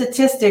 her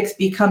statistics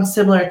become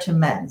similar to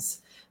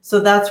men's. So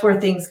that's where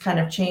things kind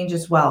of change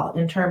as well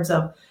in terms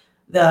of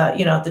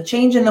the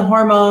change in the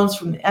hormones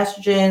from the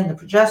estrogen, the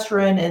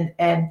progesterone,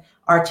 and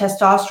our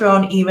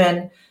testosterone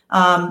even.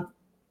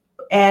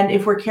 And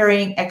if we're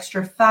carrying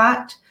extra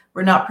fat,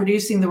 we're not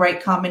producing the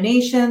right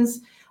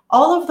combinations.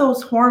 All of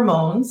those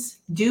hormones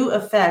do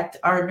affect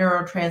our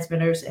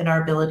neurotransmitters and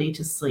our ability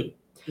to sleep.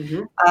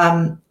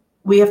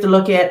 We have to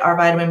look at our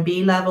vitamin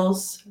B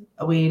levels.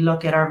 We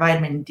look at our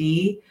vitamin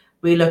D.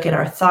 We look at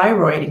our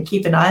thyroid and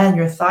keep an eye on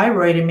your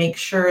thyroid and make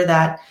sure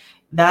that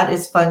that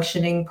is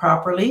functioning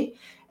properly.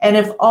 And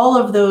if all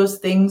of those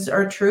things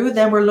are true,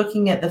 then we're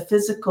looking at the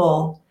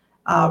physical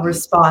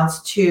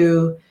response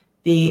to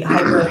the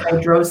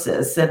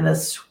hyperhidrosis and the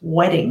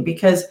sweating,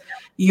 because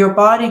your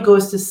body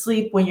goes to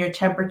sleep when your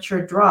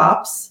temperature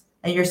drops,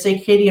 and your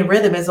circadian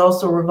rhythm is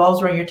also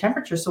revolves around your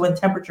temperature. So when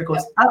temperature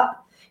goes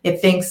up,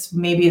 it thinks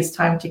maybe it's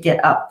time to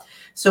get up.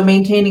 So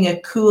maintaining a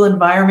cool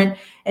environment.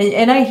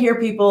 And I hear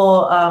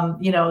people,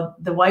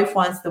 the wife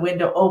wants the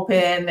window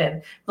open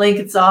and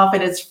blankets off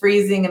and it's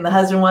freezing, and the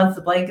husband wants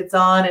the blankets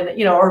on,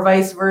 and, or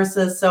vice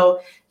versa. So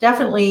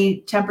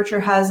definitely temperature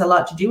has a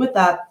lot to do with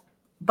that.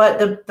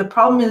 But the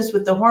problem is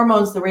with the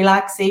hormones, the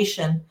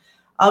relaxation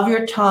of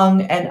your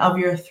tongue and of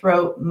your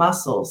throat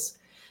muscles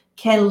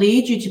can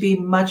lead you to be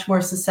much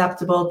more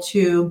susceptible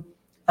to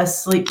a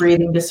sleep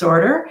breathing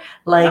disorder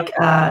like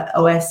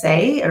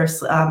OSA or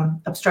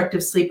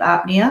obstructive sleep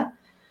apnea.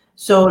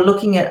 So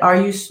looking at, are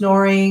you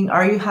snoring?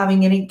 Are you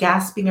having any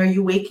gasping? Are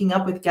you waking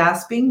up with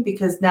gasping?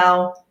 Because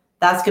now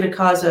that's going to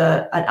cause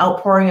an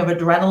outpouring of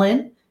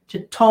adrenaline to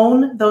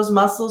tone those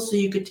muscles so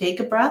you could take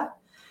a breath.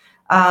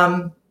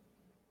 What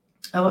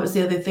was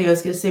the other thing I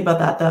was going to say about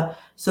that?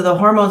 So the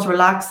hormones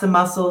relax the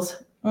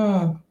muscles.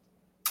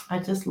 I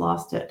just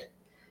lost it.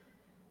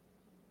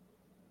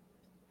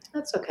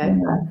 That's okay.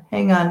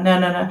 Hang on.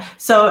 No.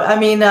 So,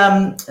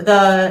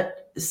 the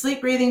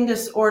sleep breathing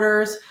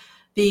disorders,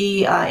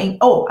 I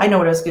know what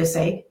I was going to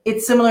say.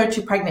 It's similar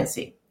to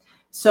pregnancy.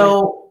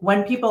 So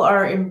when people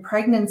are in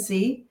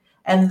pregnancy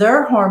and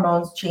their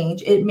hormones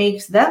change, it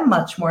makes them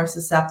much more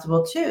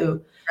susceptible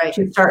to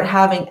start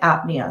having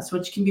apneas,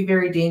 which can be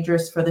very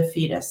dangerous for the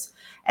fetus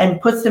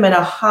and puts them at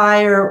a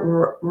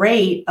higher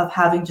rate of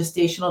having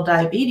gestational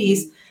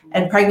diabetes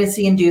and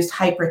pregnancy-induced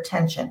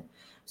hypertension.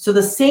 So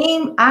the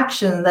same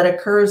action that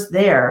occurs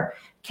there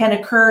can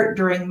occur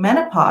during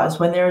menopause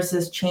when there's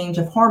this change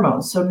of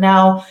hormones. So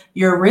now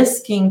you're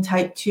risking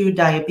type 2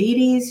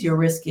 diabetes, you're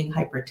risking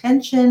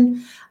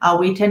hypertension.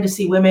 We tend to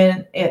see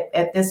women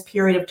at this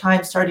period of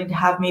time starting to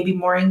have maybe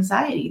more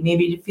anxiety,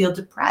 maybe to feel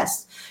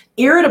depressed,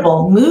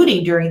 irritable,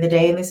 moody during the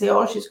day. And they say,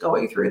 oh, she's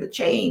going through the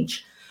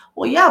change.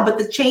 Well, yeah, but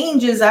the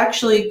change is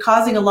actually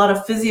causing a lot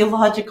of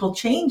physiological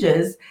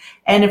changes.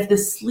 And if the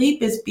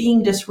sleep is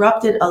being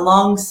disrupted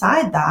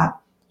alongside that,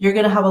 you're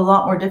going to have a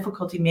lot more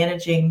difficulty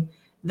managing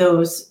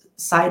those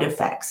side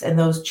effects and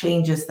those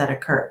changes that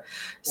occur.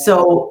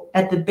 So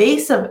at the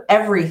base of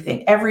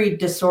everything, every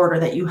disorder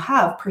that you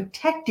have,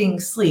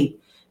 protecting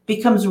sleep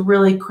becomes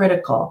really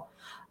critical.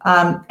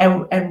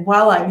 And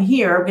while I'm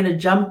here, I'm going to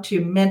jump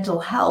to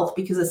mental health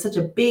because it's such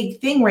a big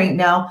thing right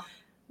now.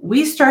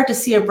 We start to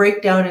see a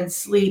breakdown in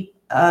sleep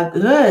a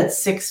good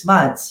 6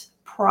 months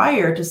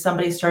prior to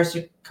somebody starts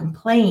to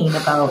complain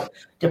about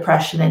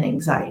depression and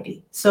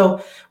anxiety.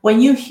 So when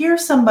you hear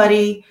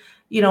somebody,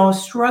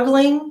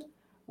 struggling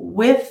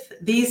with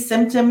these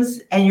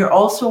symptoms and you're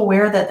also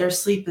aware that their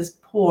sleep is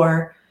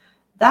poor,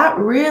 that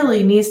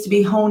really needs to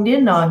be honed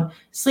in on.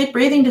 Sleep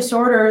breathing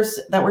disorders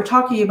that we're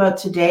talking about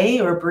today,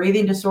 or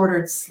breathing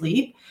disordered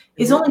sleep,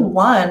 is only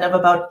one of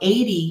about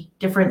 80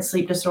 different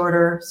sleep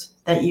disorders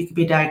that you could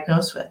be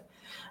diagnosed with.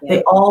 Yeah.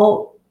 They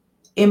all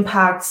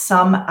impact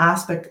some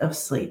aspect of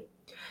sleep.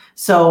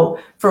 So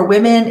for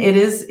women, it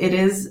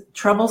is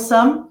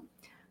troublesome,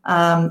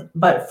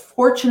 but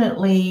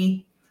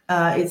fortunately,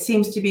 it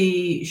seems to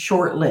be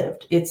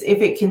short-lived. If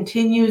it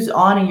continues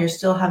on and you're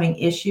still having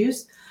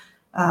issues,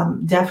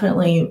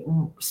 definitely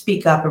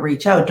speak up and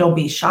reach out. Don't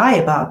be shy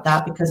about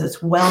that because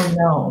it's well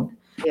known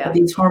that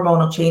these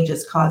hormonal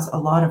changes cause a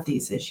lot of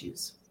these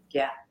issues.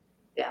 Yeah.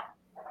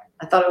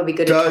 I thought it would be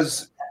good.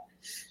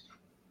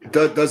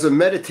 Does a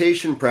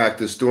meditation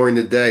practice during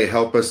the day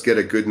help us get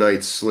a good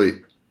night's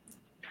sleep?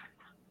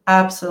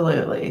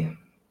 Absolutely.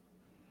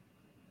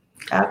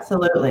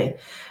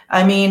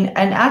 I mean,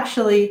 and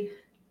actually,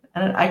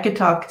 I could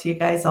talk to you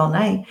guys all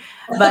night,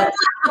 but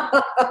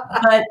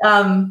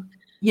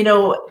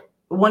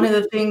one of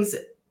the things,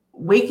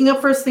 waking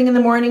up first thing in the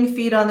morning,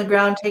 feet on the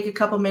ground, take a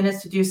couple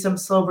minutes to do some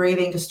slow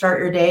breathing to start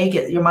your day,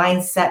 get your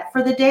mind set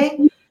for the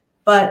day.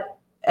 But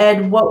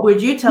Ed, what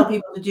would you tell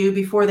people to do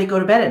before they go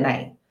to bed at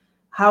night?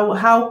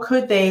 How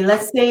could they,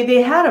 let's say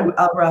they had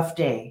a rough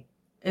day.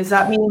 Does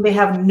that mean they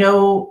have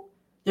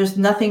there's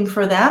nothing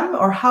for them?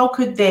 Or how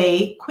could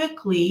they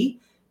quickly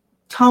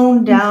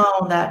tone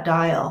down that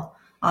dial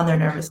on their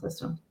nervous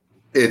system?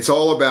 It's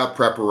all about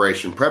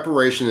preparation.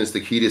 Preparation is the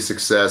key to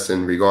success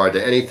in regard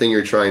to anything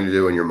you're trying to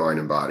do in your mind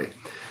and body.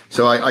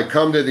 So I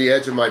come to the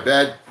edge of my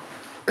bed.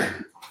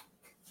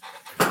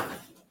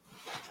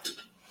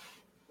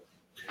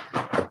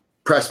 I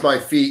press my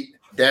feet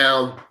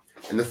down.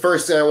 And the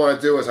first thing I want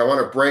to do is I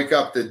want to break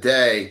up the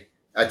day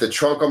at the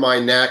trunk of my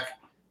neck,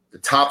 the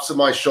tops of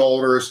my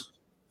shoulders,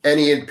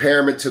 any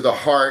impairment to the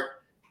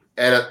heart,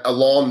 and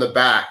along the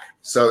back.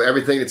 So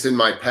everything that's in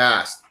my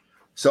past.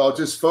 So I'll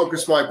just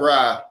focus my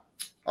breath.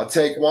 I'll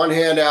take one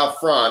hand out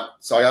front.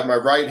 So I have my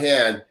right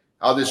hand.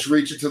 I'll just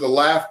reach it to the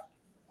left.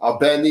 I'll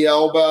bend the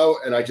elbow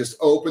and I just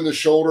open the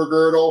shoulder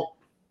girdle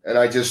and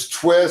I just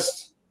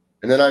twist.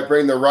 And then I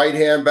bring the right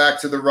hand back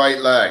to the right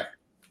leg.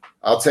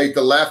 I'll take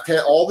the left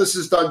hand. All this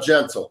is done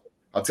gentle.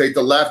 I'll take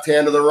the left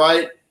hand to the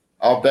right.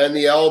 I'll bend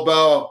the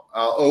elbow.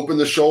 I'll open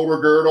the shoulder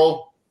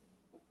girdle.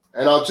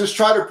 And I'll just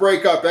try to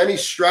break up any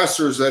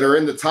stressors that are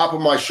in the top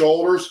of my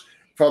shoulders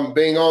from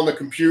being on the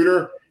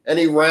computer,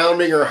 any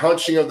rounding or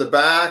hunching of the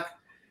back.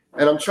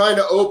 And I'm trying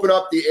to open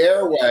up the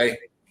airway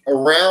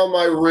around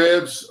my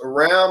ribs,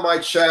 around my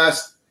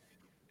chest,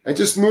 and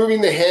just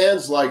moving the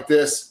hands like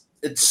this.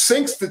 It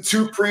syncs the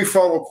two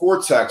prefrontal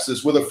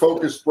cortexes with a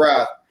focused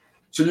breath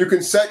so you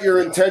can set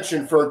your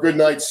intention for a good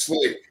night's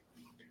sleep.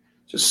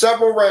 Just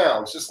several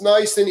rounds, just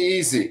nice and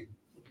easy.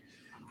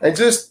 And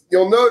just,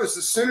 you'll notice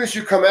as soon as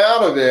you come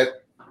out of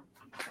it,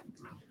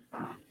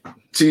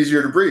 it's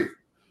easier to breathe.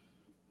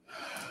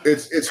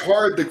 It's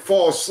hard to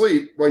fall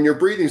asleep when your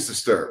breathing's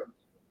disturbed.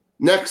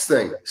 Next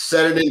thing,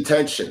 set an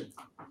intention.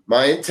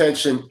 My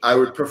intention, I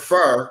would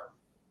prefer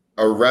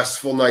a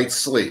restful night's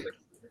sleep.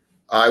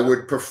 I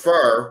would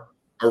prefer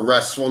a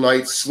restful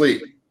night's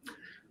sleep.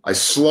 I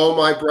slow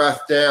my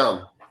breath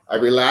down. I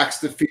relax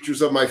the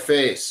features of my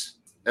face.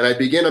 And I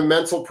begin a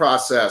mental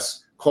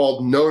process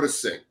called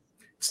noticing.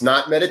 It's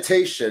not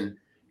meditation,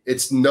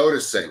 it's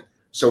noticing.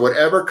 So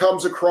whatever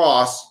comes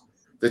across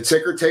the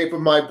ticker tape of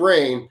my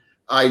brain,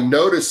 I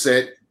notice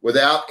it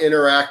without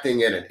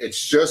interacting in it.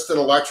 It's just an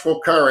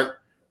electrical current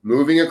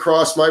moving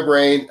across my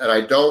brain, and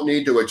I don't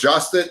need to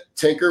adjust it,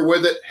 tinker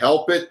with it,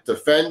 help it,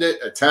 defend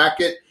it, attack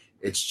it.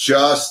 It's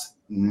just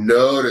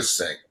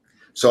noticing.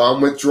 So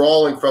I'm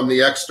withdrawing from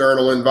the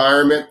external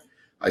environment.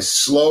 I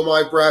slow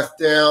my breath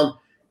down.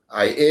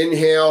 I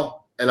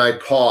inhale and I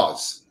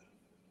pause.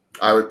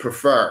 I would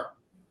prefer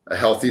a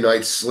healthy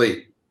night's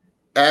sleep.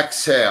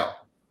 Exhale.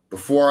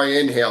 Before I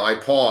inhale, I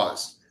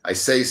pause. I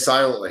say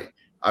silently,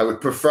 I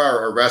would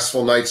prefer a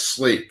restful night's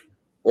sleep,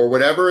 or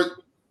whatever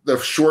the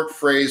short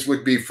phrase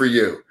would be for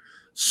you.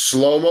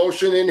 Slow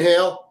motion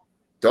inhale.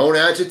 Don't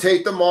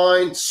agitate the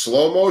mind.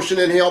 Slow motion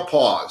inhale,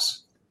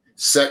 pause.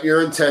 Set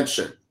your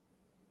intention.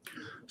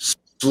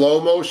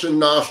 Slow motion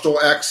nostril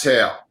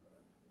exhale.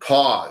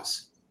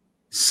 Pause.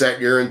 Set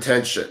your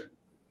intention.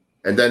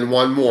 And then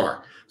one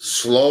more.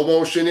 Slow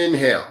motion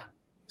inhale.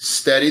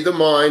 Steady the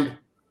mind.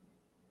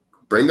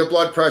 Bring the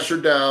blood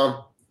pressure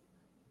down.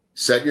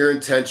 Set your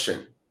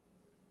intention.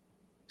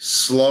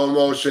 Slow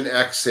motion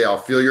exhale.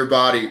 Feel your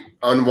body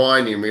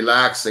unwinding,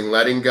 relaxing,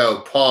 letting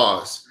go.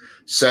 Pause.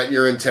 Set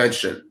your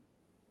intention.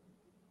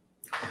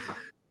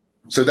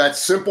 So that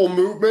simple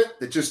movement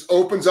that just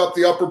opens up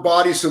the upper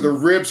body so the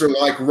ribs are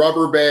like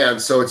rubber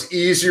bands. So it's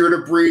easier to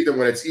breathe. And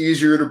when it's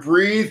easier to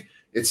breathe,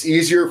 it's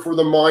easier for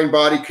the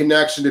mind-body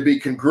connection to be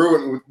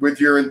congruent with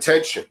your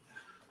intention.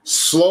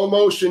 Slow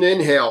motion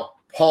inhale,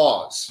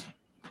 pause.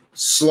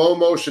 Slow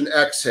motion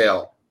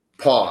exhale,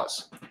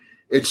 pause.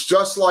 It's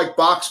just like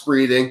box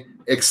breathing,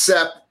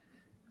 except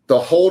the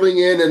holding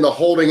in and the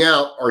holding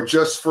out are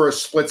just for a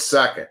split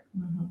second.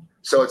 Mm-hmm.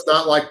 So it's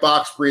not like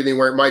box breathing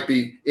where it might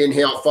be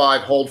inhale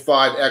 5, hold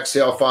 5,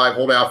 exhale 5,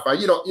 hold out 5.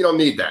 You don't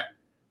need that.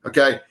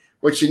 Okay.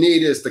 What you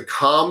need is to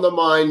calm the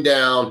mind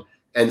down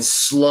and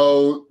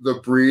slow the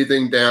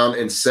breathing down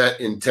and set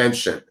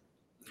intention.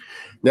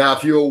 Now,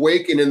 if you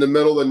awaken in the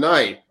middle of the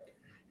night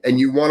and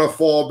you want to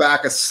fall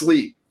back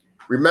asleep,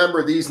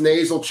 remember these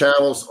nasal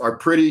channels are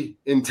pretty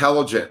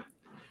intelligent.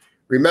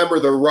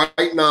 Remember the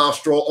right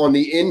nostril on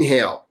the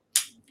inhale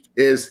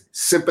is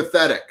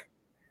sympathetic,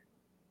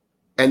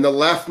 and the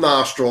left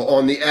nostril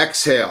on the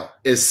exhale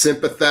is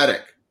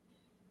sympathetic.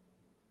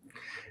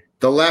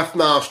 The left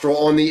nostril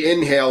on the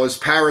inhale is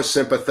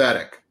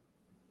parasympathetic,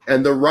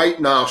 and the right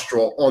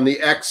nostril on the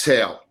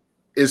exhale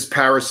is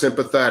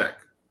parasympathetic.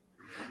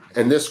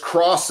 And this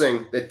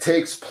crossing that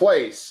takes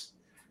place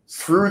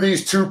through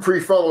these two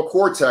prefrontal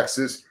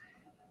cortexes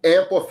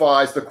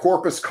amplifies the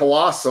corpus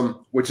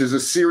callosum, which is a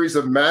series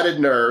of matted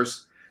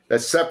nerves that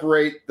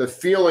separate the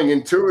feeling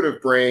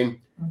intuitive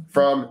brain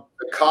from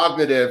the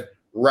cognitive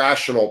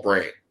rational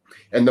brain.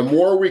 And the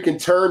more we can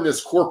turn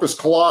this corpus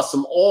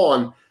callosum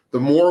on, the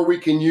more we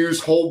can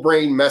use whole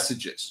brain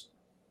messages.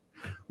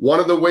 One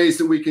of the ways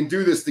that we can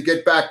do this to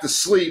get back to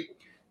sleep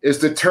is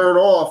to turn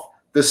off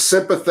the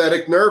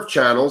sympathetic nerve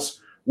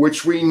channels,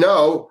 which we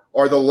know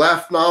are the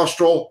left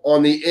nostril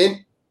on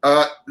the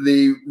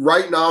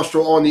right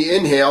nostril on the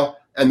inhale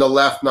and the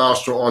left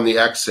nostril on the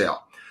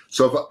exhale.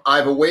 So if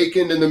I've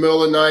awakened in the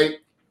middle of the night,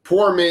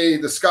 poor me,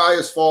 the sky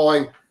is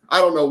falling. I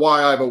don't know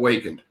why I've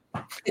awakened,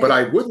 but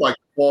I would like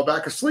to fall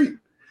back asleep.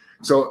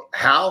 So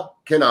how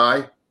can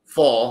I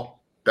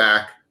fall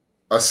back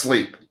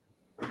asleep?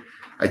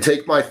 I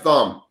take my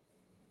thumb.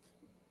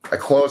 I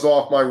close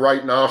off my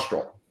right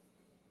nostril.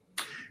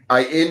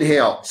 I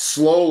inhale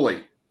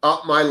slowly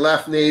up my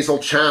left nasal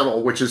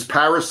channel, which is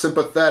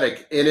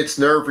parasympathetic in its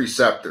nerve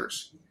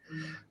receptors.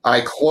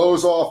 I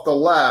close off the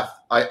left.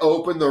 I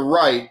open the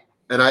right,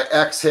 and I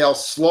exhale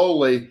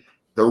slowly.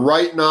 The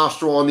right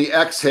nostril on the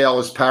exhale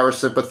is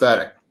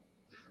parasympathetic.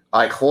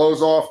 I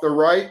close off the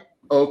right,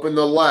 open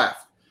the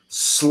left.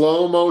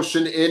 Slow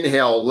motion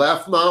inhale,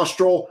 left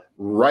nostril,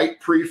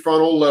 right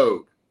prefrontal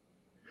lobe.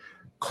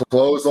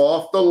 Close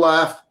off the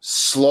left,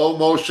 slow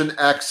motion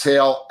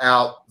exhale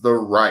out the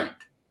right.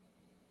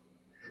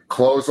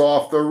 Close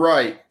off the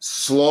right,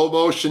 slow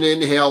motion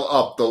inhale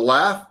up the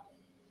left.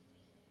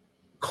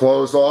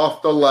 Close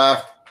off the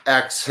left,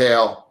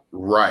 exhale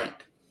right.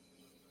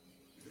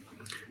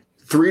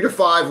 3 to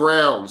 5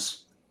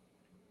 rounds.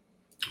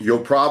 You'll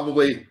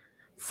probably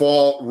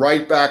fall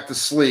right back to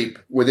sleep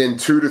within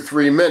 2 to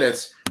 3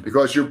 minutes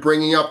because you're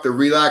bringing up the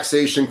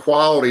relaxation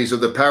qualities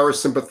of the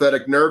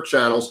parasympathetic nerve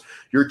channels.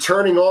 You're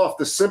turning off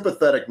the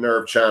sympathetic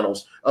nerve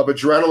channels of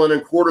adrenaline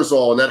and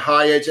cortisol and that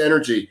high edge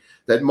energy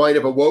that might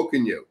have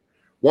awoken you.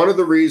 One of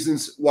the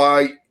reasons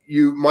why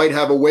you might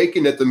have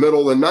awakened at the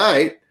middle of the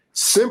night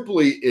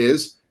simply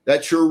is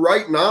that your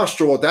right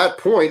nostril at that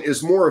point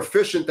is more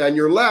efficient than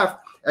your left,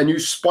 and you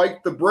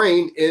spike the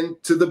brain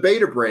into the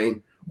beta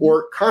brain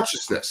or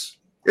consciousness.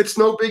 It's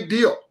no big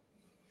deal.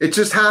 It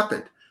just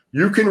happened.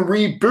 You can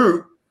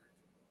reboot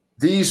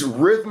these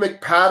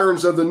rhythmic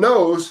patterns of the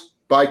nose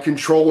by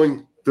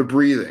controlling the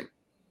breathing.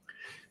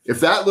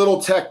 If that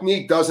little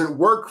technique doesn't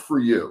work for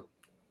you,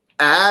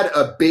 add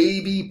a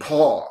baby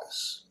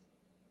pause.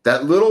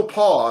 That little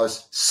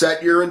pause,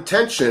 set your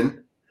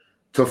intention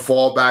to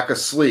fall back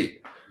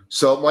asleep.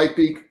 So it might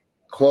be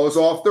close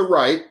off the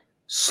right,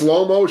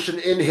 slow motion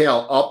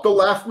inhale up the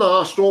left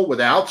nostril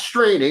without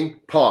straining,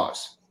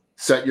 pause.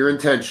 Set your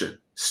intention,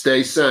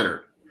 stay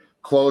centered.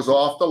 Close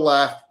off the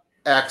left,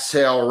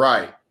 exhale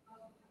right,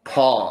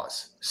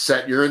 pause.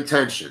 Set your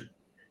intention.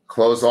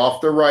 Close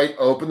off the right,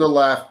 open the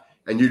left,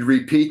 and you'd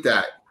repeat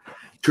that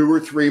 2 or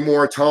 3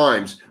 more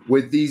times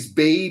with these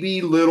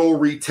baby little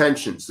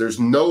retentions. There's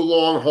no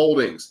long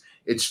holdings.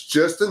 It's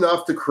just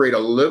enough to create a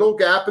little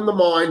gap in the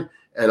mind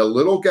and a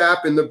little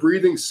gap in the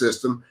breathing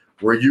system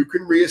where you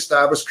can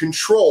reestablish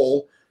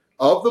control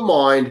of the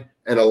mind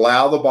and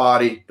allow the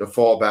body to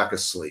fall back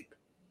asleep.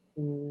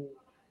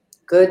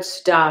 Good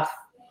stuff.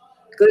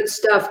 Good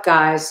stuff,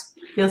 guys.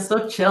 Feels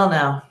so chill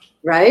now.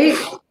 Right?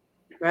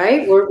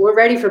 Right? We're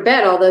ready for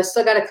bed, although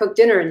still got to cook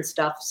dinner and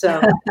stuff.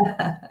 So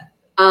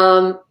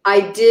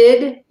I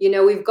did,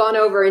 we've gone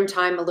over in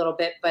time a little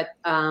bit, but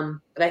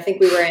I think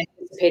we were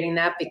anticipating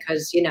that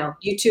because,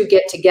 you two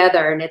get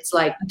together and it's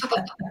like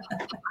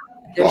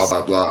there's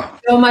blah, blah, blah.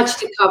 So much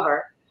to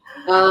cover.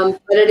 But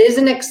it is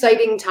an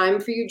exciting time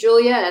for you,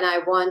 Julia, and I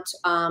want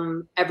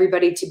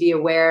everybody to be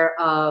aware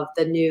of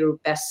the new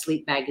Best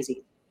Sleep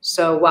magazine.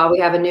 So while we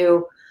have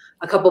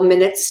a couple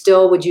minutes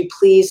still, would you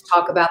please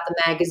talk about the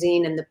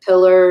magazine and the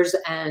pillars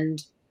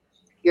and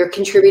your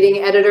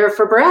contributing editor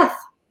for Breath?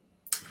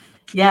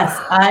 Yes,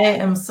 I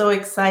am so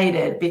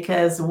excited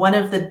because one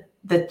of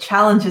the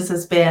challenges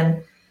has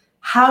been,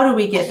 how do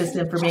we get this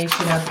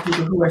information out to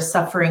people who are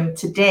suffering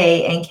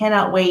today and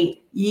cannot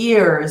wait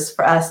years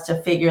for us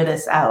to figure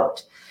this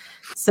out?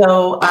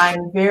 So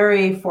I'm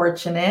very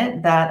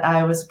fortunate that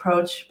I was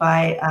approached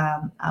by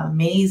an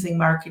amazing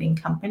marketing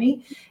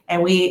company,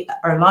 and we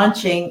are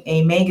launching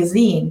a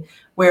magazine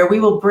where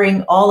we will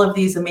bring all of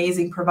these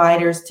amazing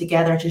providers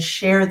together to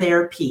share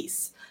their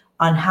piece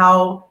on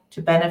how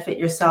to benefit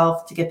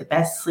yourself to get the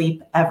best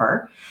sleep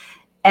ever.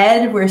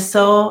 Ed, we're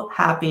so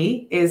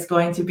happy, is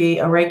going to be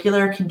a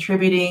regular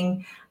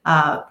contributing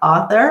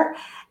author,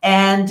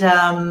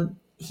 and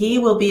he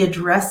will be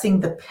addressing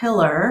the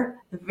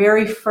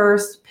very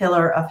first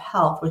pillar of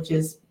health, which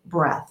is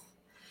breath.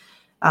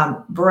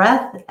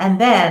 Breath, and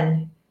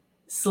then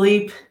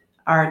sleep,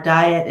 our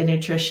diet and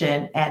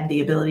nutrition, and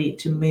the ability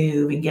to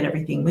move and get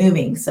everything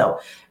moving. So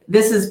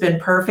this has been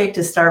perfect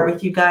to start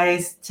with you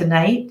guys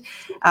tonight.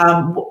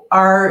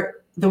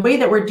 The way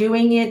that we're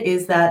doing it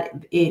is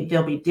that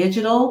they'll be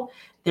digital.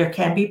 There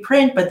can be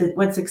print, but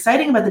what's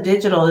exciting about the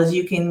digital is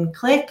you can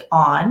click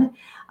on,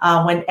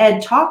 when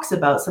Ed talks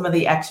about some of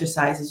the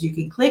exercises, you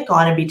can click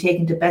on and be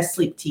taken to Best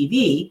Sleep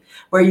TV,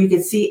 where you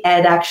can see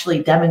Ed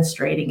actually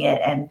demonstrating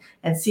it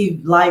and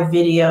see live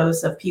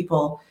videos of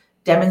people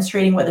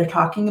demonstrating what they're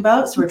talking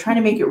about. So we're trying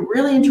to make it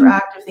really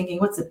interactive, thinking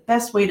what's the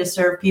best way to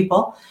serve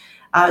people.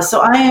 So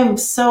I am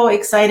so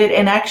excited.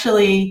 And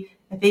actually,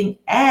 I think,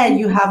 Ed,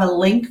 you have a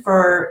link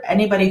for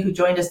anybody who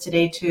joined us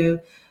today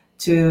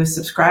to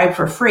subscribe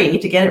for free,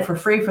 to get it for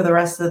free for the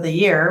rest of the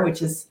year,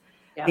 which is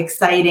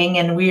exciting.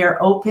 And we are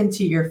open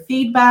to your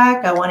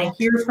feedback. I want to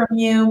hear from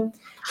you.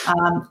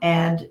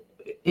 And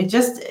it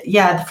just,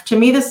 to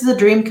me, this is a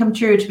dream come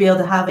true to be able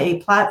to have a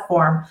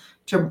platform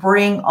to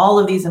bring all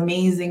of these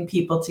amazing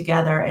people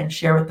together and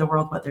share with the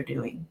world what they're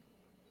doing.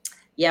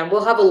 Yeah,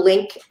 we'll have a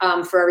link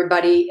for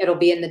everybody. It'll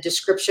be in the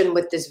description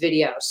with this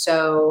video.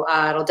 So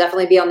it'll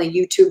definitely be on the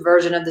YouTube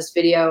version of this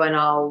video, and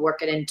I'll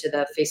work it into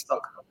the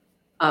Facebook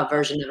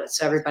version of it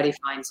so everybody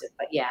finds it.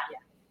 But yeah,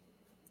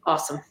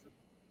 awesome.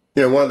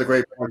 One of the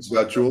great points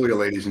about Julia,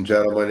 ladies and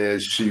gentlemen,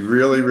 is she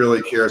really,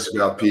 really cares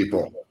about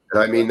people.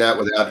 And I mean that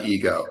without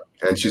ego.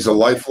 And she's a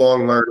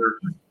lifelong learner.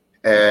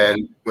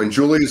 And when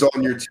Julia's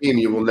on your team,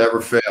 you will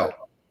never fail.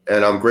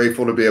 And I'm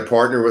grateful to be a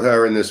partner with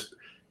her in this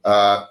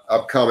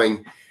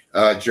upcoming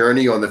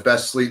journey on the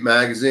Best Sleep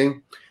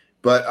magazine.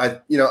 But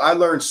I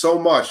learned so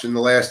much in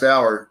the last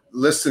hour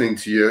listening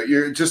to you.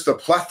 You're just a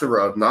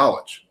plethora of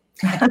knowledge.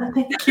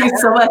 Thank you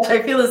so much.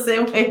 I feel the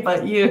same way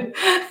about you.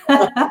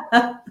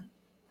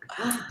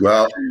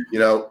 Well,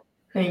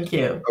 thank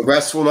you. A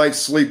restful night's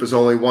sleep is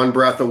only one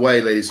breath away,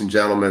 ladies and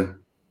gentlemen.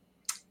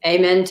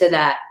 Amen to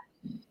that.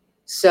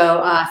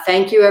 So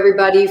thank you,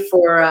 everybody,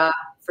 for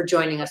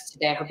joining us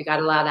today. I hope you got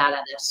a lot out of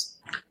this.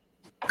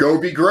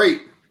 Go be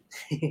great.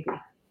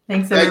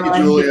 Thanks, everyone. Thank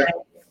you, Julia.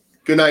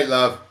 Good night,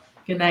 love.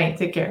 Good night.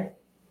 Take care.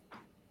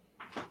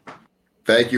 Thank you.